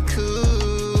gonna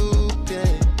recoup,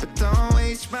 yeah. But don't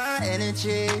waste my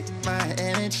energy, my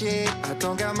energy. I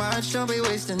don't got much, don't be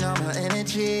wasting all my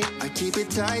energy. I keep it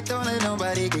tight, don't let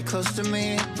nobody get close to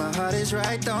me. My heart is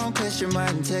right, don't question my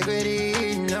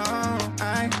integrity. No,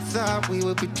 I thought we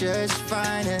would be just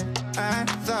fine, and I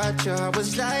thought your heart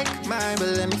was like mine. But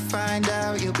let me find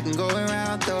out, you've been going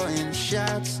around throwing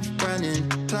shots, running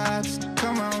plots.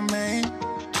 Come on, man,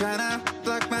 tryna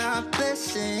block my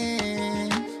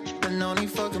blessings, but no need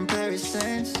for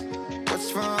comparisons. What's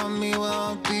from me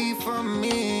won't be from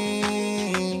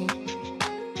me.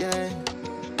 Yeah,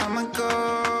 I'ma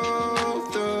go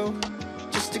through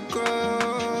just to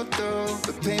grow through.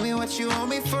 But pay me what you owe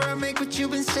me for I make what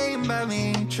you've been saying about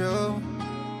me true,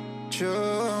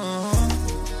 true.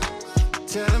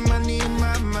 Tell him I need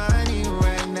my money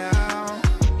right now.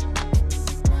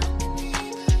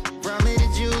 Brought me the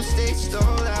juice, they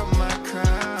stole out my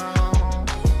crown.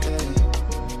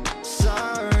 Yeah.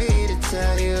 Sorry to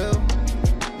tell you,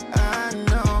 I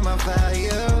know my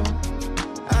value.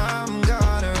 I'm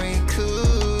gonna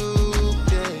recoup,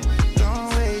 yeah. Don't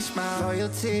waste my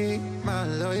loyalty, my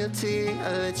loyalty.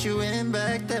 I let you in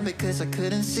back then because I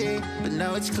couldn't see, but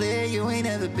now it's clear you ain't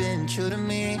ever been true to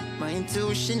me. My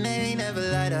intuition ain't ever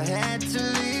lied, I had to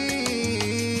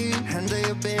leave. Handle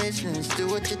your business, do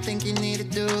what you think you need to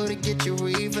do to get your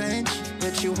revenge.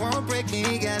 But you won't break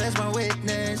me, God as my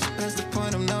witness. Past the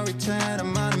point of no return,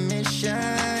 I'm on a mission.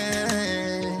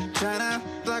 Tryna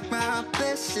block my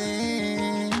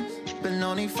blessings, but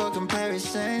no need for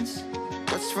comparisons.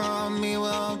 What's from me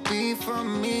won't be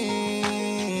from me.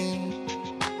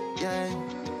 Yeah,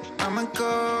 I'ma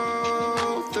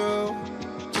go through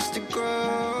just to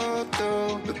grow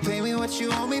through. But pay me what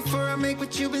you owe me for I make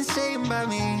what you've been saying about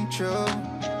me true,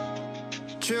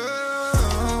 true.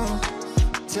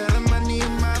 Tell him I need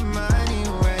my money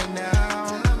right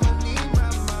now.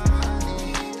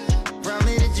 Brought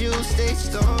me the juice, they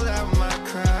stole out my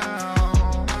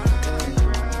crown.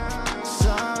 Yeah.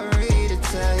 Sorry to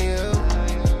tell you,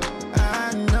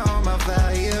 I know my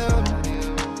value.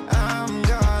 I'm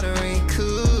gonna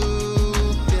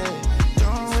recoup, yeah.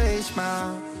 Don't waste my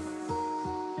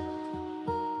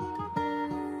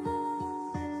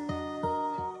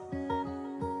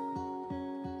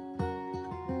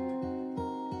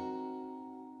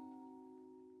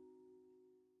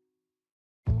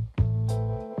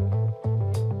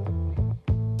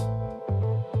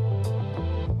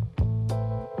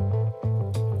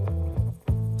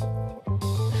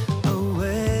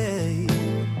away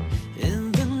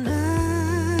in the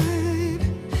night.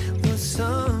 Well,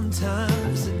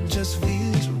 sometimes it just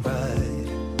feels right,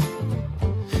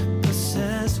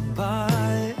 possessed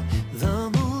by the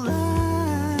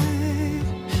moonlight.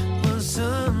 Well,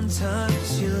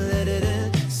 sometimes you let it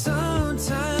in,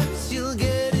 sometimes you'll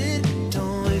get it.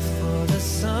 Don't wait for the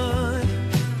sun,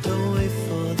 don't wait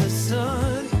for the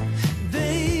sun.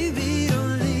 Baby,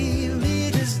 don't leave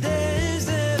me, just dance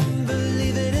and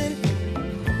believe in it.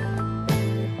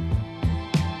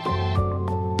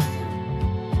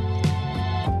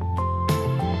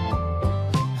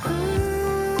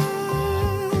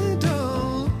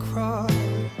 Don't cross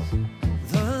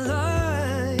the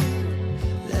line,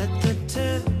 let the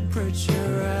temperature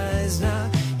rise now.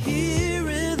 Here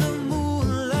in the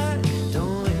moonlight,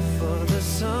 don't wait for the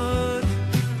sun,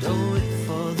 don't wait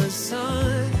for the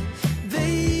sun.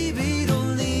 Baby,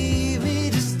 don't leave me,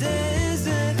 just dance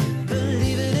and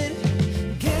believe in it.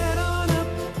 Get on up,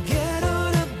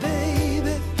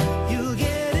 baby, you'll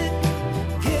get it.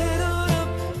 Get on up,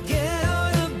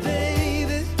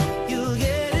 baby, you'll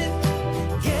get it.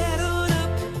 Get on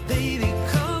up, baby,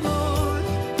 come on,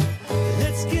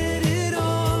 let's get it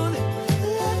on.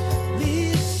 Let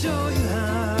me show you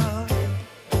how.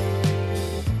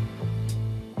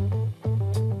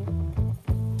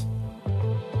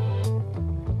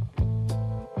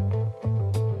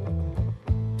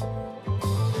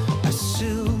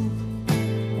 Assume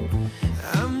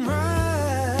I'm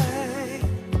right.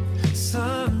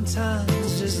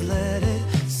 Sometimes just let it,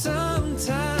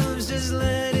 sometimes just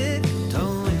let it.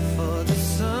 Don't wait for the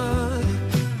sun,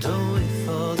 don't wait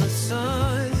for the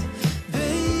sun.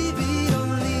 Baby,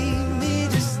 don't leave me,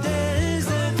 just dance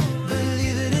and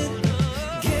believe in it.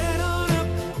 Get on up,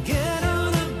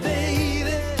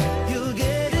 baby, you'll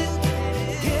get it.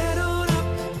 Get on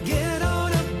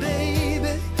up,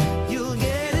 baby, you'll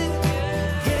get it.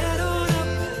 Get on up,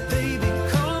 baby,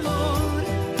 come on,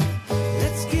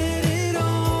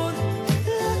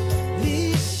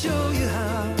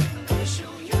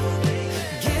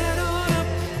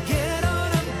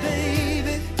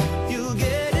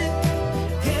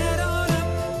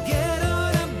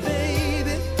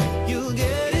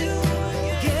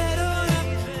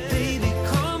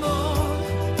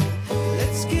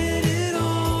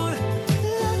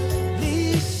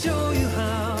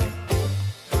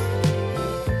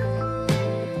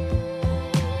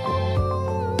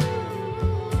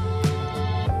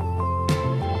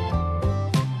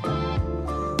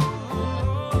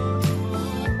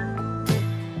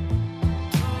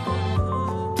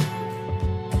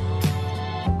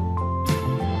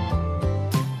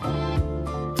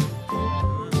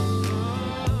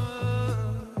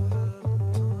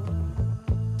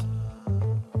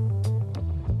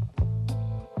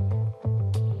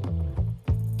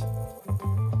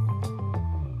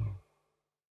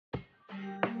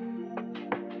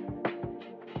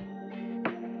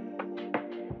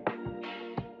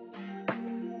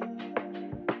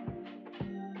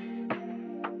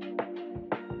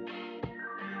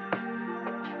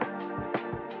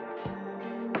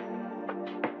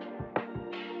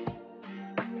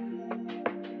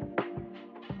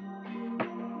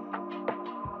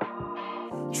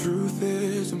 Truth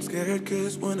is, I'm scared,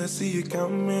 cause when I see you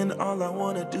coming, all I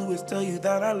wanna do is tell you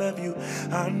that I love you.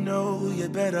 I know you're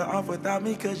better off without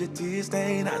me, cause your tears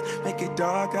stain eyes make it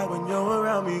dark out when you're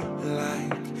around me.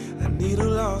 Like a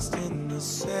needle lost in the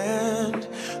sand,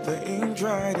 the ink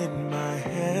dried in my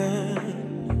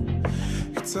hand.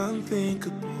 It's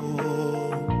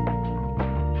unthinkable.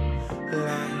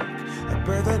 Like a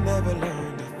bird that never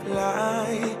learned to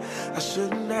fly, I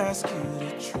shouldn't ask you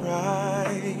to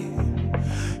try.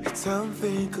 It's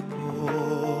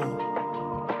unthinkable,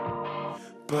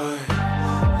 but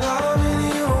loving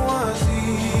you was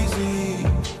easy.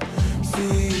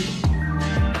 See,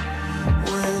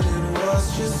 when it was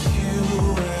just you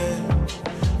and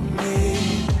me.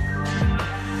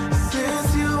 Since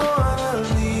you wanna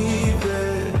leave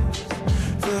it,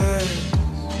 then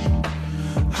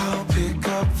I'll pick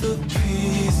up the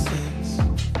pieces.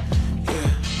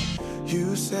 Yeah,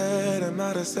 you said I'm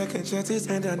out of second chances,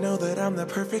 and I know that I'm not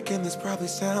perfect, and this probably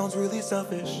sounds really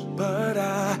selfish, but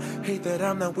I hate that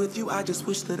I'm not with you. I just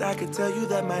wish that I could tell you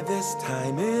that my this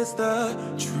time is the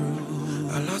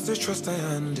truth. I lost the trust, I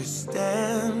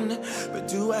understand, but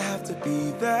do I have to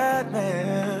be that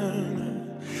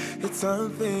man? It's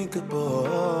unthinkable,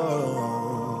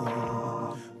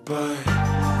 but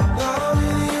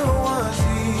loving you was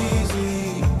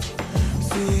easy.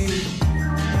 See,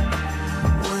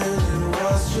 when it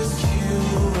was just you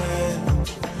and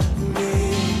me.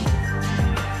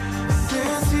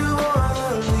 Since you wanna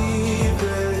leave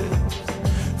it,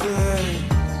 then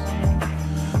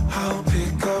I'll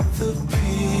pick up the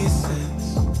pieces.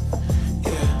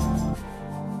 Yeah.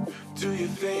 Do you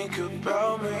think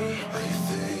about me? Are you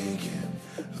thinking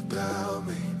about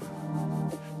me?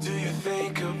 Do you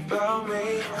think about me?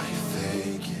 Are you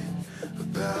thinking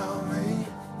about me?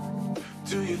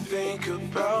 Do you think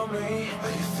about me?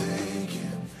 Are you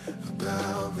thinking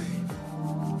about me?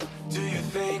 Do you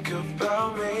think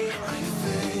about me? Are you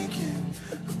thinking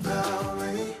about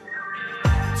me?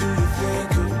 Do you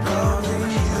think about me?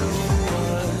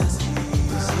 Was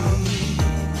easy.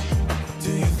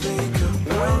 Do you think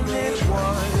about me?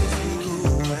 Was you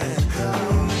and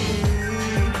me?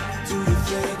 Do you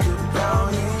think about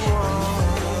me?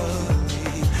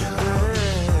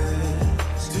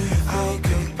 Do you think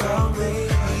about me?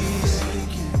 Are you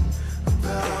thinking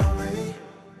about me?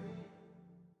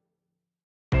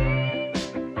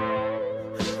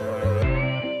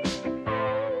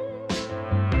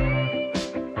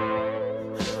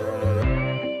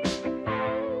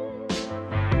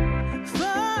 For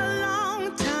a long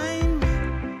time,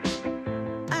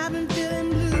 I've been feeling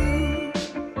blue.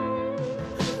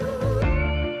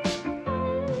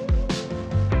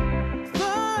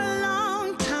 For a long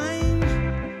time,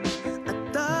 I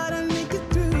thought I'd make it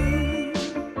through.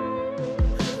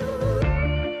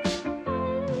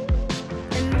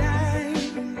 And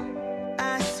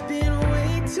I spent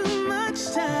way too much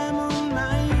time on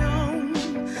my own,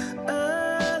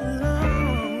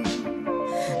 alone.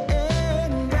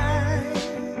 And I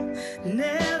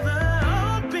never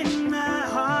opened my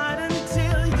heart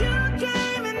until you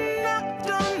came and knocked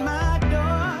on my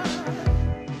door.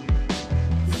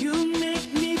 You make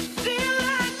me feel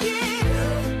like it's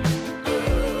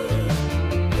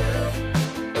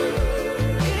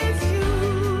you.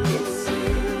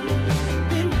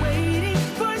 Been waiting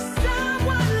for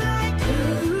someone like you.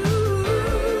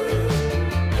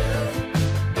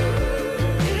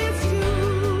 It's you.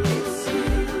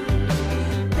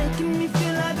 Making me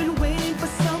feel I've been waiting for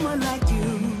someone like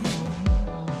you.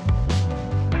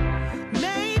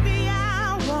 Maybe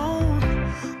I won't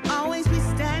always be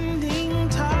standing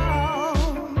tall.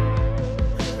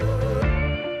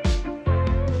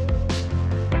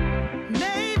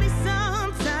 Maybe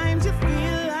sometimes you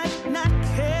feel like not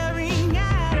caring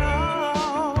at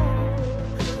all.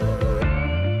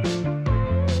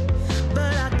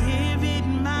 But I'll give it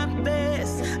my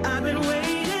best. I've been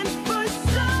waiting for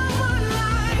someone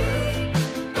like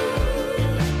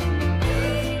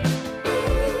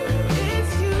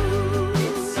it's you.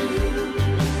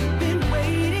 Been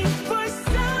waiting for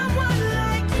someone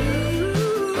like you.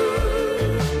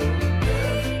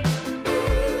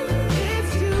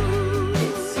 It's you.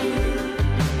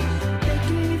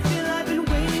 Making me feel I've been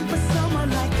waiting for someone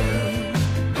like you.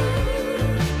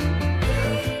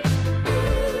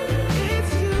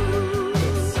 It's you.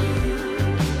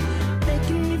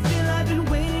 Making me feel I've been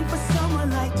waiting for someone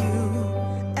like you.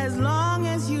 As long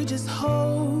as you just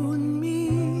hold me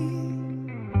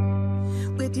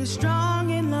with your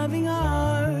strong and loving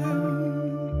arms,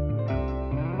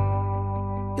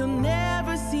 you'll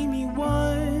never see me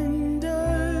wonder.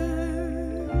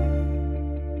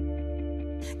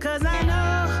 'Cause I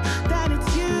know that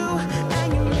it's you, and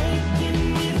you're making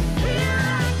me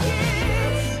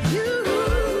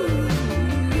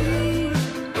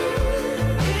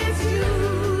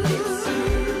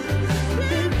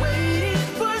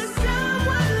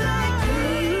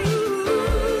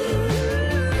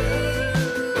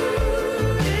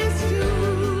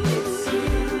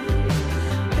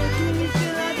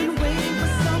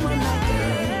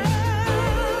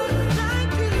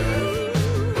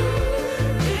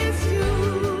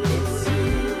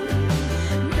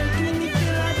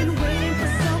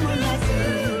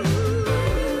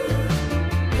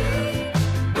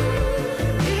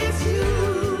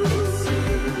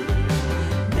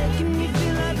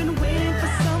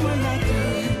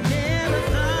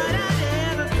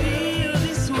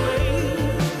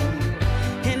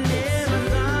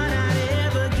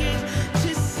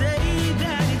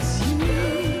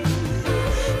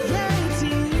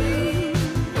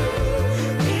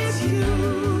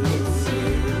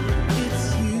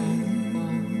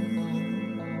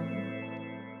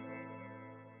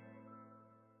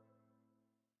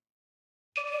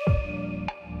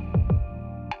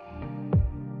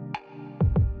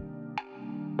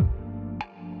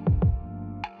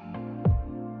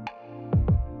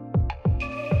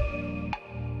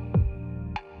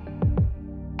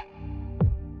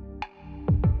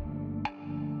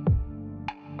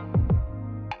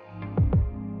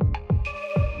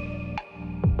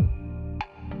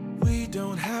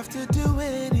have to do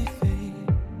anything.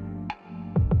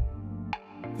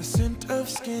 The scent of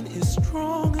skin is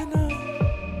strong enough.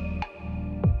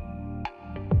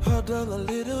 Huddle a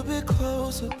little bit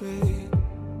closer, babe.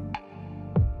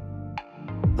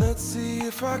 Let's see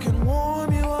if I can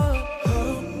warm you up.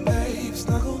 Huddle, babe,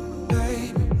 snuggle,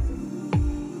 baby.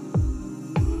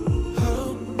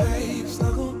 Huddle, babe,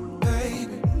 snuggle,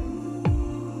 baby.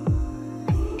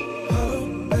 Huddle,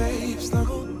 babe,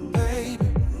 snuggle, baby.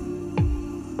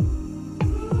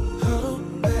 Huddle,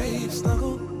 babe,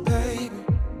 snuggle, baby.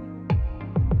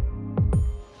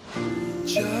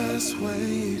 Just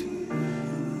wait.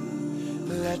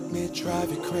 Let me drive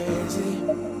you crazy,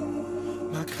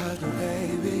 my cuddle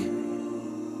baby.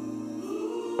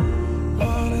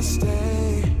 Wanna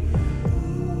stay?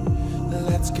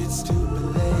 Let's get stupid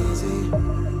lazy,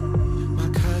 my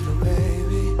cuddle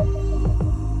baby.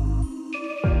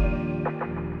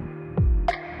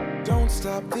 Don't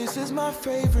stop, this is my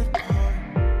favorite part.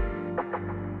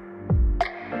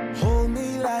 Hold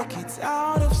me like it's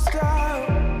out of style.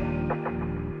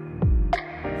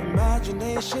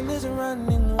 Imagination is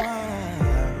running wild.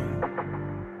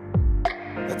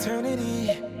 Eternity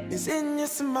is in your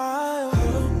smile.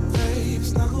 Huddle, babe,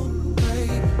 snuggle,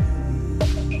 babe.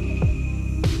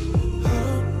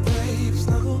 Huddle, babe,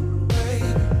 snuggle,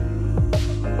 babe.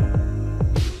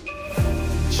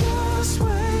 Just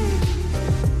wait.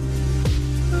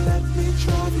 Let me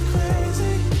drive you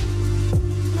crazy,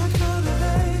 my kind of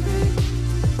baby.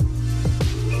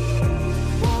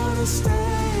 Wanna stay?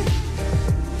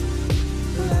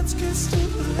 Let's get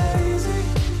stupid lazy,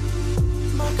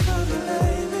 my cuddle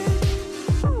baby.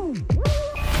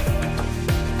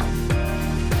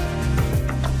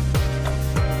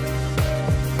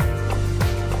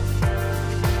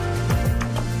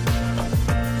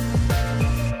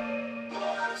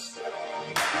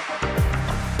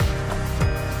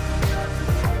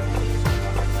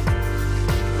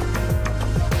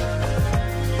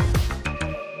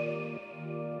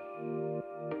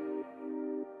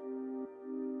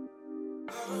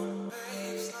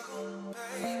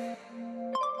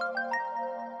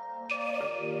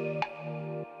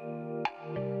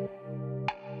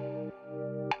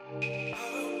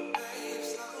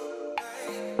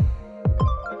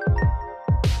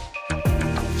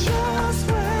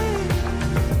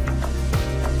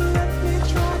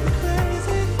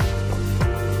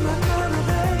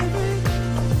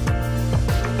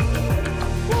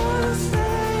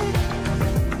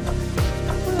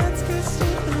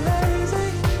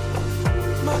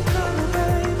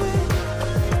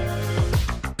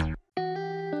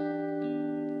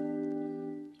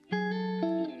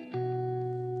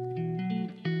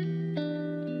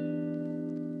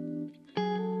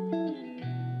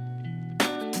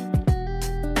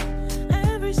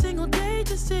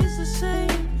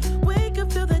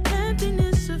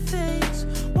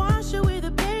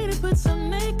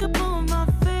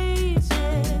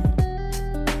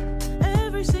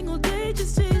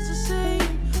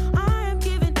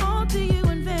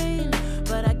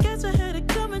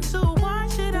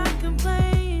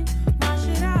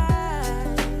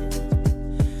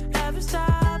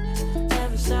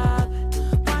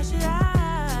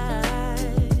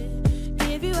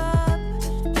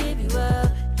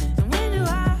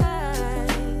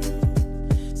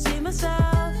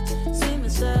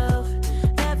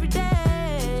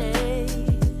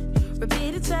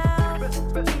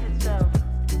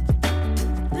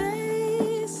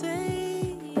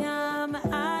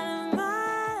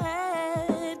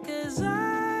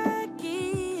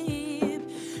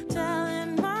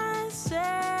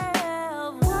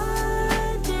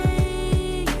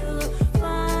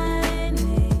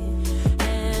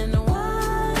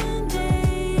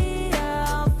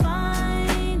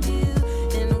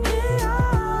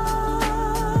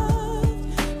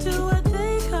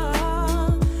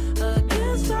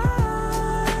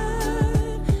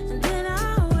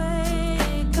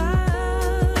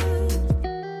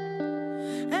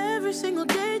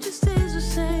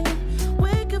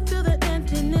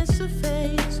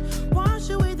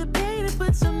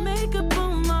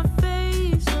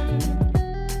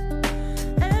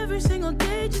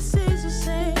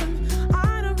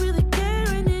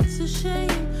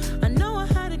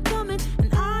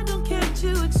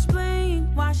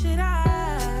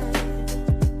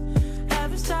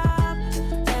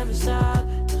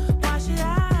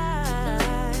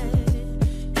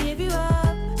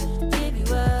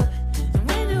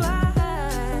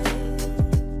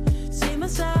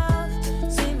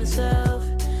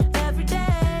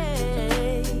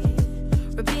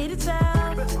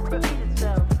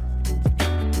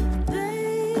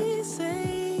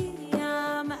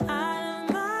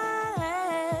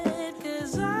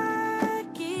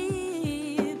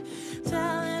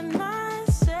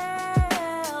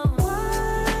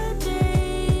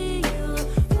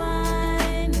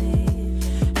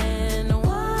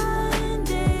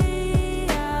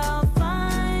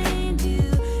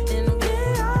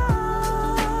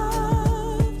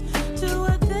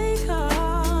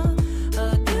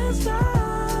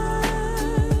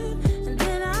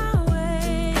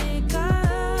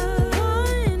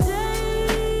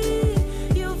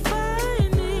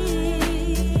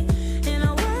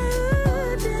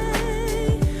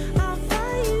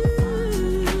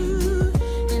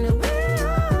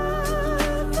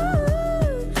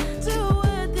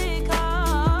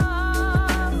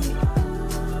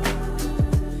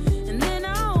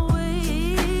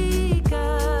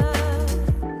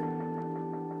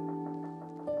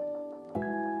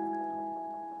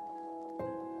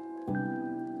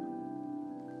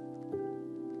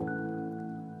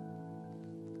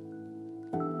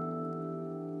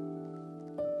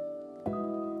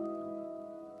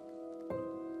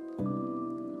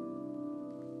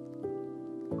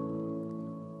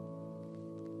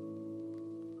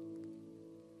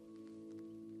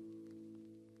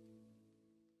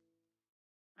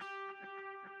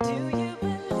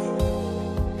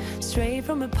 straight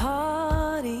from a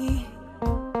party.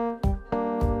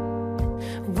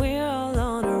 We're all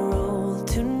on a roll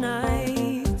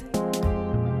tonight.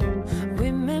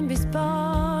 Women be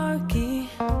sparky,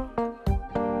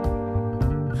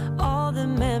 all the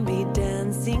men be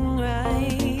dancing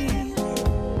right,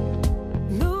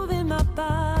 moving my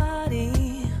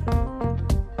body.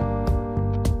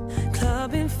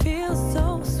 Clubbing feels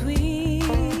so sweet.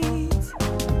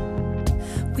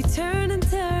 We turn and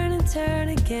turn and turn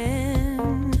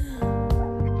again.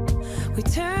 We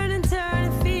turn and turn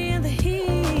and feel the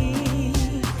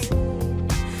heat.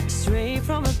 Straight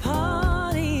from a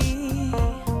party,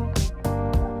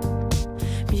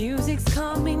 music's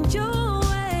coming your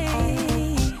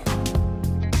way.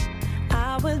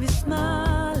 I will be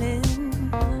smiling,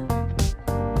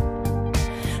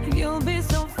 you'll be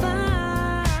so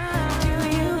fine. Do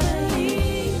you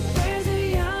believe there's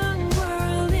a young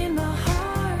world in my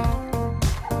heart,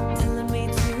 telling me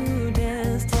to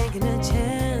dance, taking a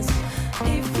chance?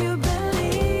 If you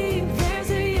believe there's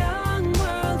a young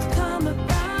world to come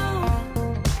about,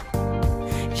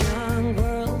 young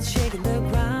world shaking the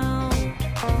ground.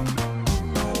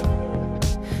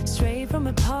 Straight from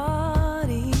a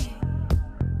party,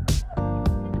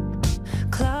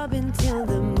 clubbing till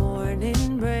the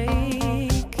morning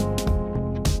break,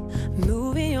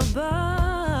 moving your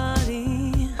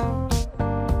body,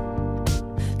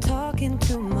 talking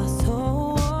to my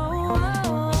soul.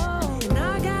 And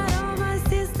I got all my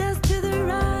sisters to the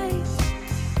right.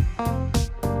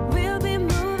 We'll be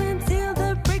moving till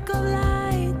the break of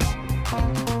light.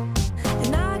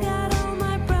 And I got all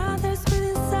my brothers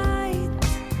within sight,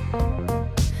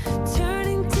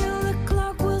 turning till the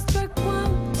clock will strike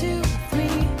 1, 2, 3,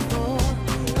 4.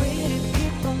 Pretty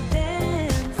people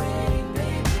dance, pretty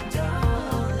baby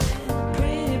darling.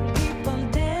 Pretty people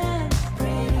dance,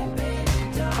 pretty baby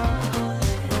darling.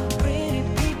 Pretty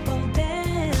people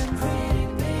dance, pretty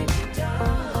baby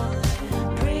darling.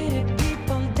 Pretty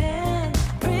people dance,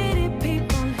 pretty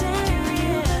people dance. Do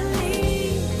you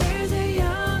believe there's a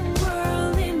young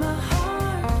world in my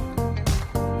heart,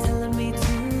 telling me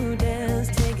to dance,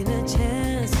 taking a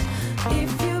chance?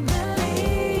 If you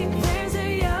believe there's a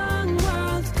young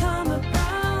world to come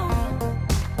about,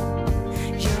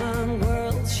 young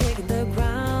world shaking the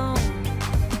ground.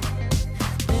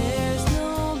 There's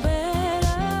no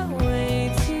better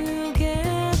way,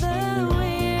 together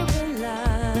we're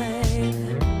alive.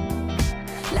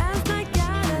 Last night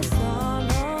got us all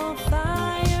on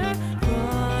fire,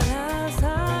 brought us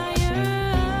higher.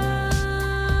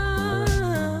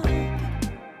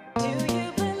 Do you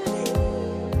believe?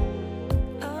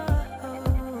 Oh,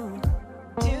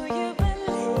 do you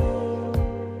believe?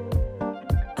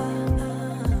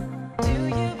 Do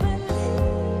you believe?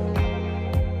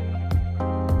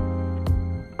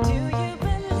 Do you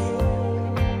believe?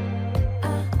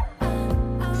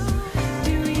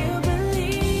 Do you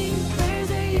believe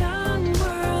there's a young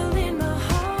world in my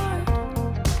heart,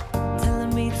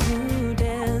 telling me to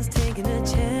dance, taking a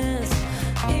chance?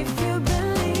 If you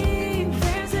believe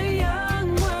there's a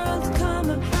young world to come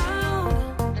about,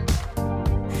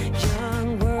 young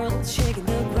world shaking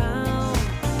the ground.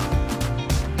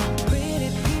 Pretty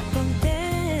people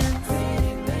dance,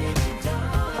 pretty baby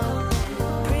darling.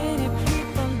 Pretty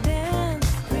people dance,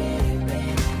 pretty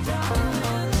baby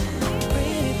darling.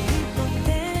 Pretty people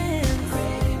dance,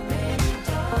 pretty baby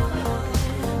darling.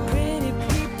 Pretty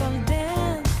people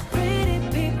dance, pretty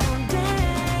people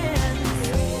dance.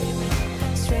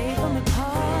 Straight from the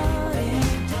party,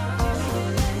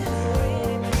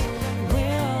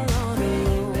 we're all on a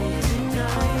roll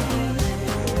tonight.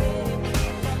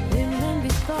 Women be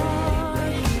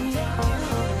sparky,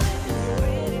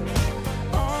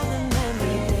 all the men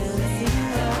be dancing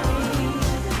right.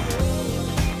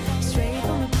 Straight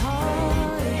from the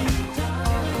party,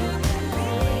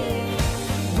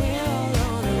 we're all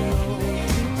on a roll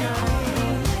tonight.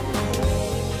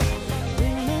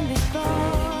 Women be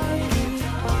sparky,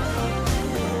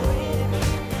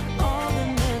 all the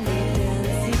men be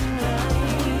dancing right.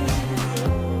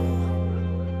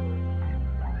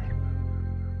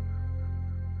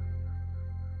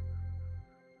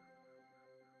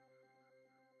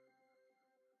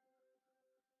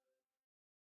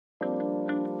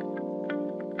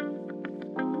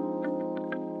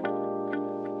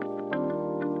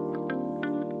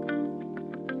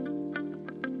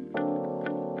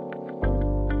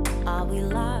 Are we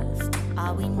lost?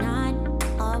 Are we not?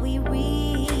 Are we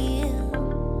real?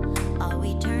 Are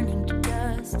we turning to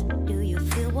dust? Do you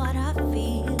feel what I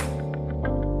feel?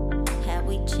 Have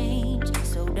we changed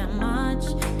so damn much?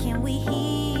 Can we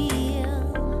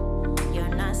heal?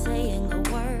 You're not saying a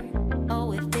word.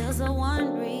 Oh, it feels so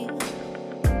unreal.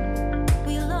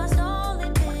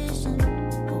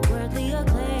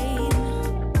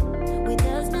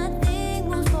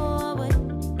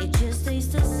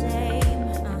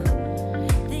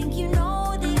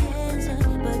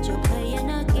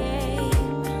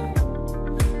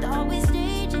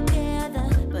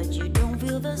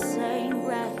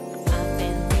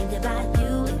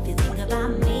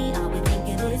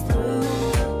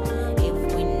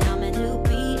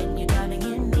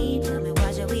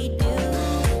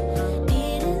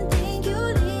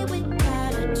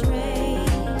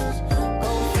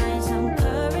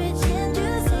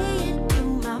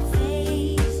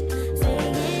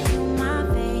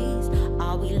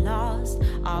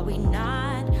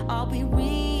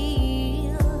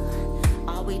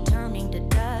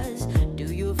 'cause do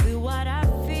you feel what I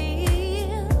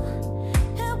feel?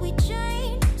 Have we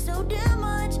changed so damn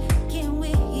much? Can we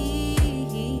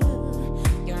heal?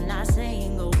 You're not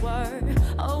saying a word.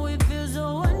 Oh, it feels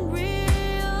so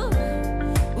unreal.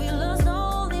 We lost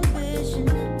all ambition,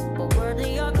 but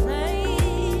worthy or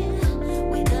claim.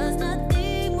 We does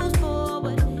nothing moves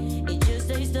forward. It just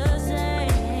stays the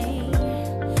same.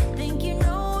 Think you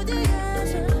know the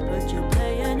answer, but you're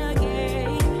playing a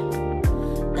game.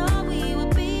 Thought we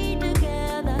would be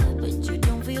together, but you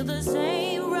don't feel the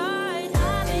same, right?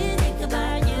 I've been thinking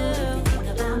about you. Think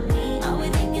about me. Are we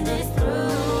thinking this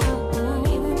through?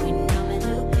 Even when I'm in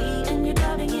the beat and you're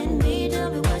doubting in me, tell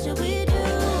me what should we do?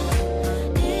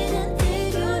 Didn't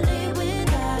think you'd live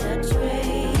without a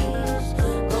trace.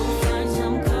 Go find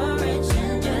some courage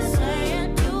and just say it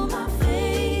to my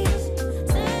face.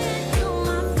 Say it to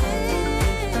my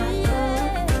face.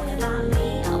 Think about me.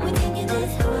 Are we thinking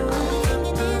this through? Are we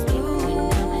thinking this through?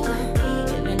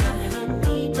 Giving up in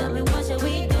me, tell me what should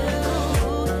we do?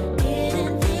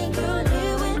 Didn't think you'd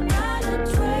live without a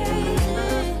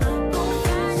trace. Go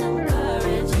find some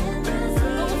courage and just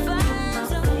go find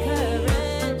some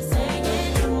courage. Say it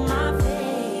to my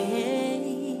face.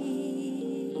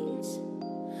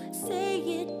 Say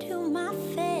it to my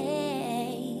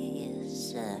face.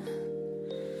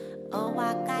 Oh, I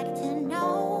got to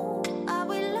know. Are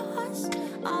we lost?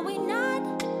 Are we not?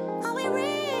 Are we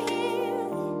real?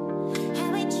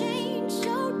 Have we changed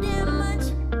so damn much?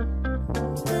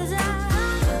 'Cause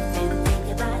I've been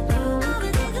thinking about you. I've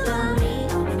been thinking about me.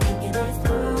 I've been thinking this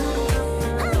through.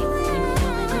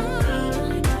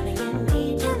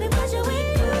 Tell me what should we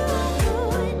do?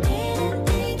 Didn't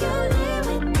think you'd live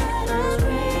without a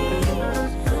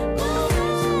trace. Go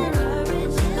find some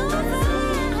courage. Go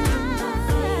find.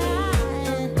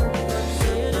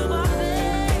 Say it to my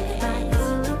face.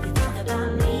 Think about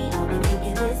me. I've been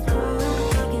thinking this through.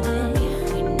 Thinking that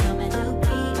we know me to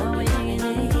be. Are we thinking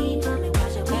it? Tell me what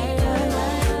should we do?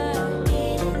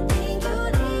 Didn't think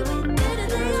you'd live without a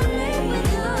trace.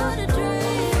 Without a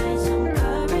trace. Find some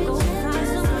courage. Go find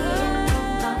some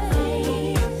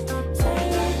courage. Say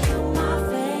it to my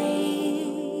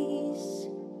face.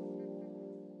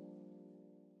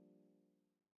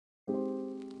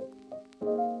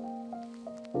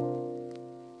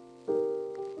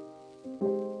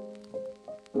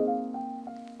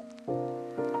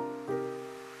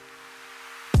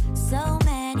 So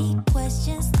many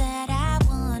questions that I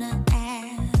wanna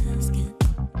ask,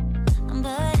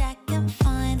 but I can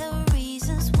find the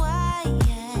reasons why.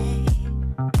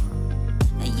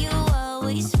 You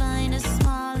always find a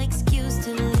small excuse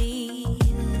to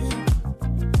leave.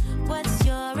 What's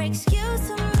your excuse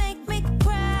to make me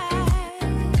cry?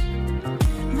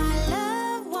 My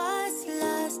love was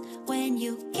lost when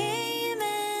you came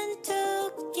and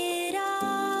took it all.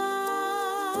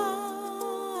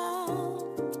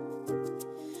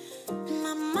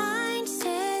 My mind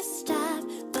says stop,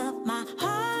 but my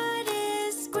heart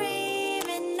is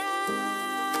screaming out.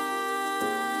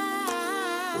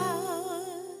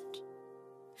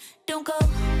 Don't go,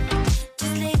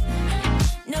 just leave,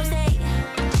 no stay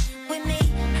with me.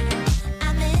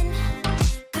 I'm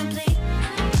incomplete.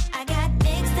 I got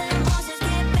mixed emotions,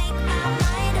 can't make my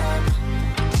mind up.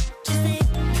 Just leave,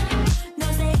 no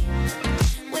stay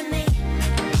with me.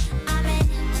 I'm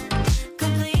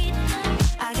incomplete.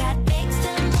 I got mixed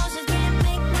emotions, can't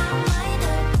make my mind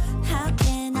up. How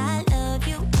can I love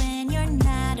you when you're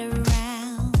not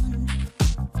around?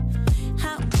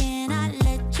 How can I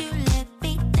let you let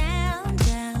me down,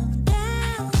 down?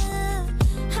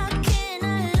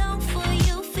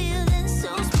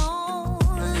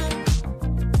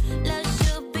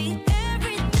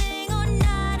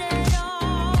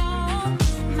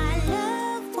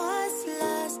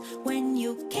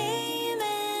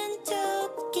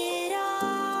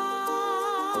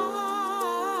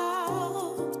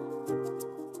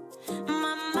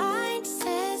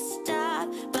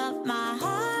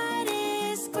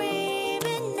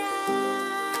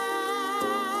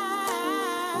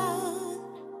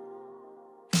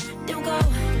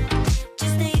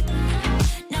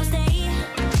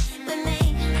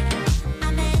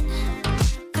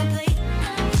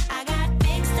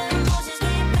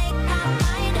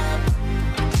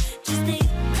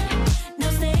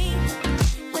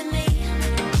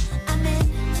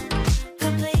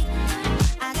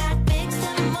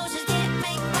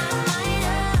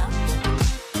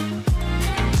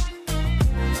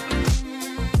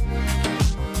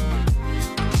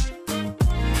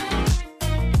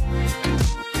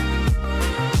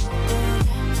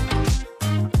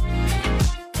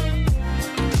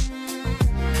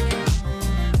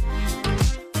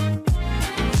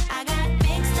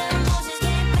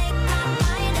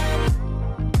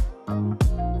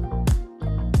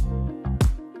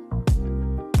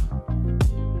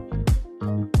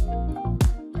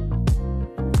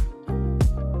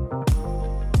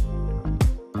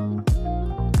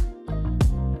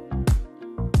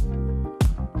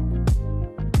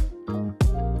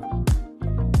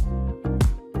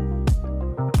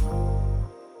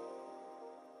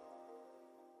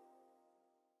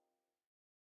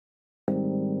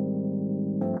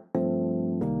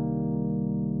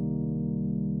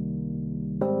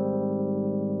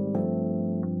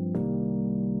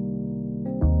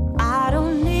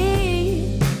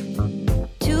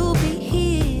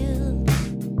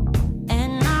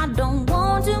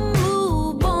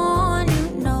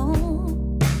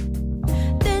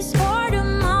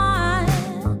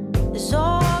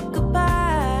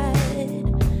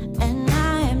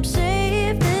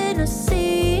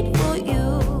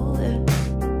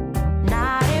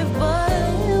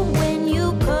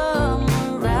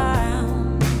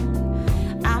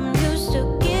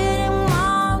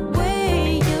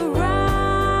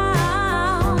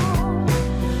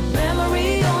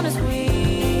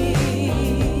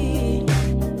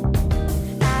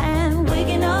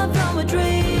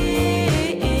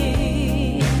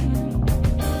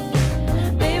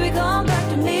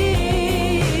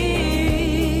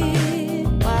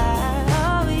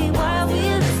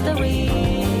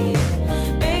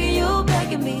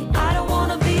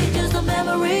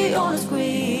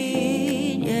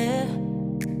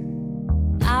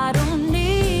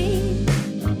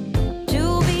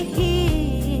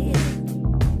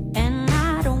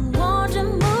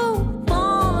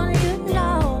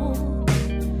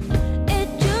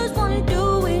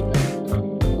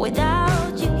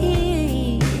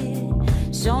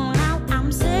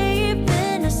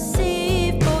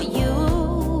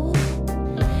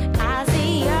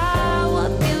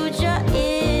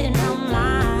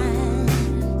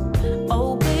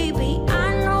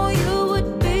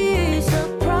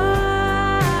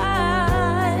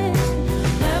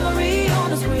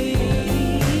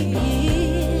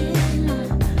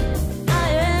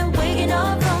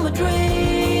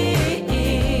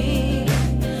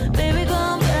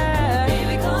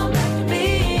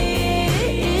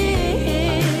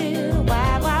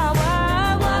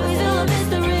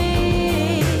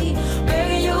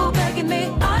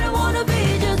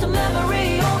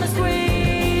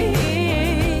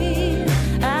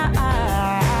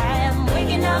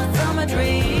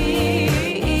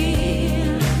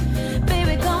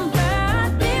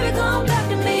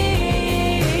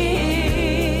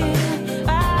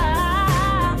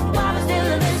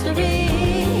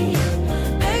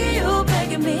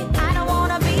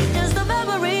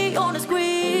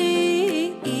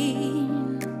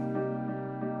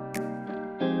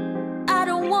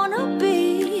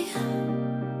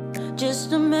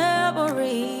 just a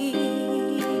memory.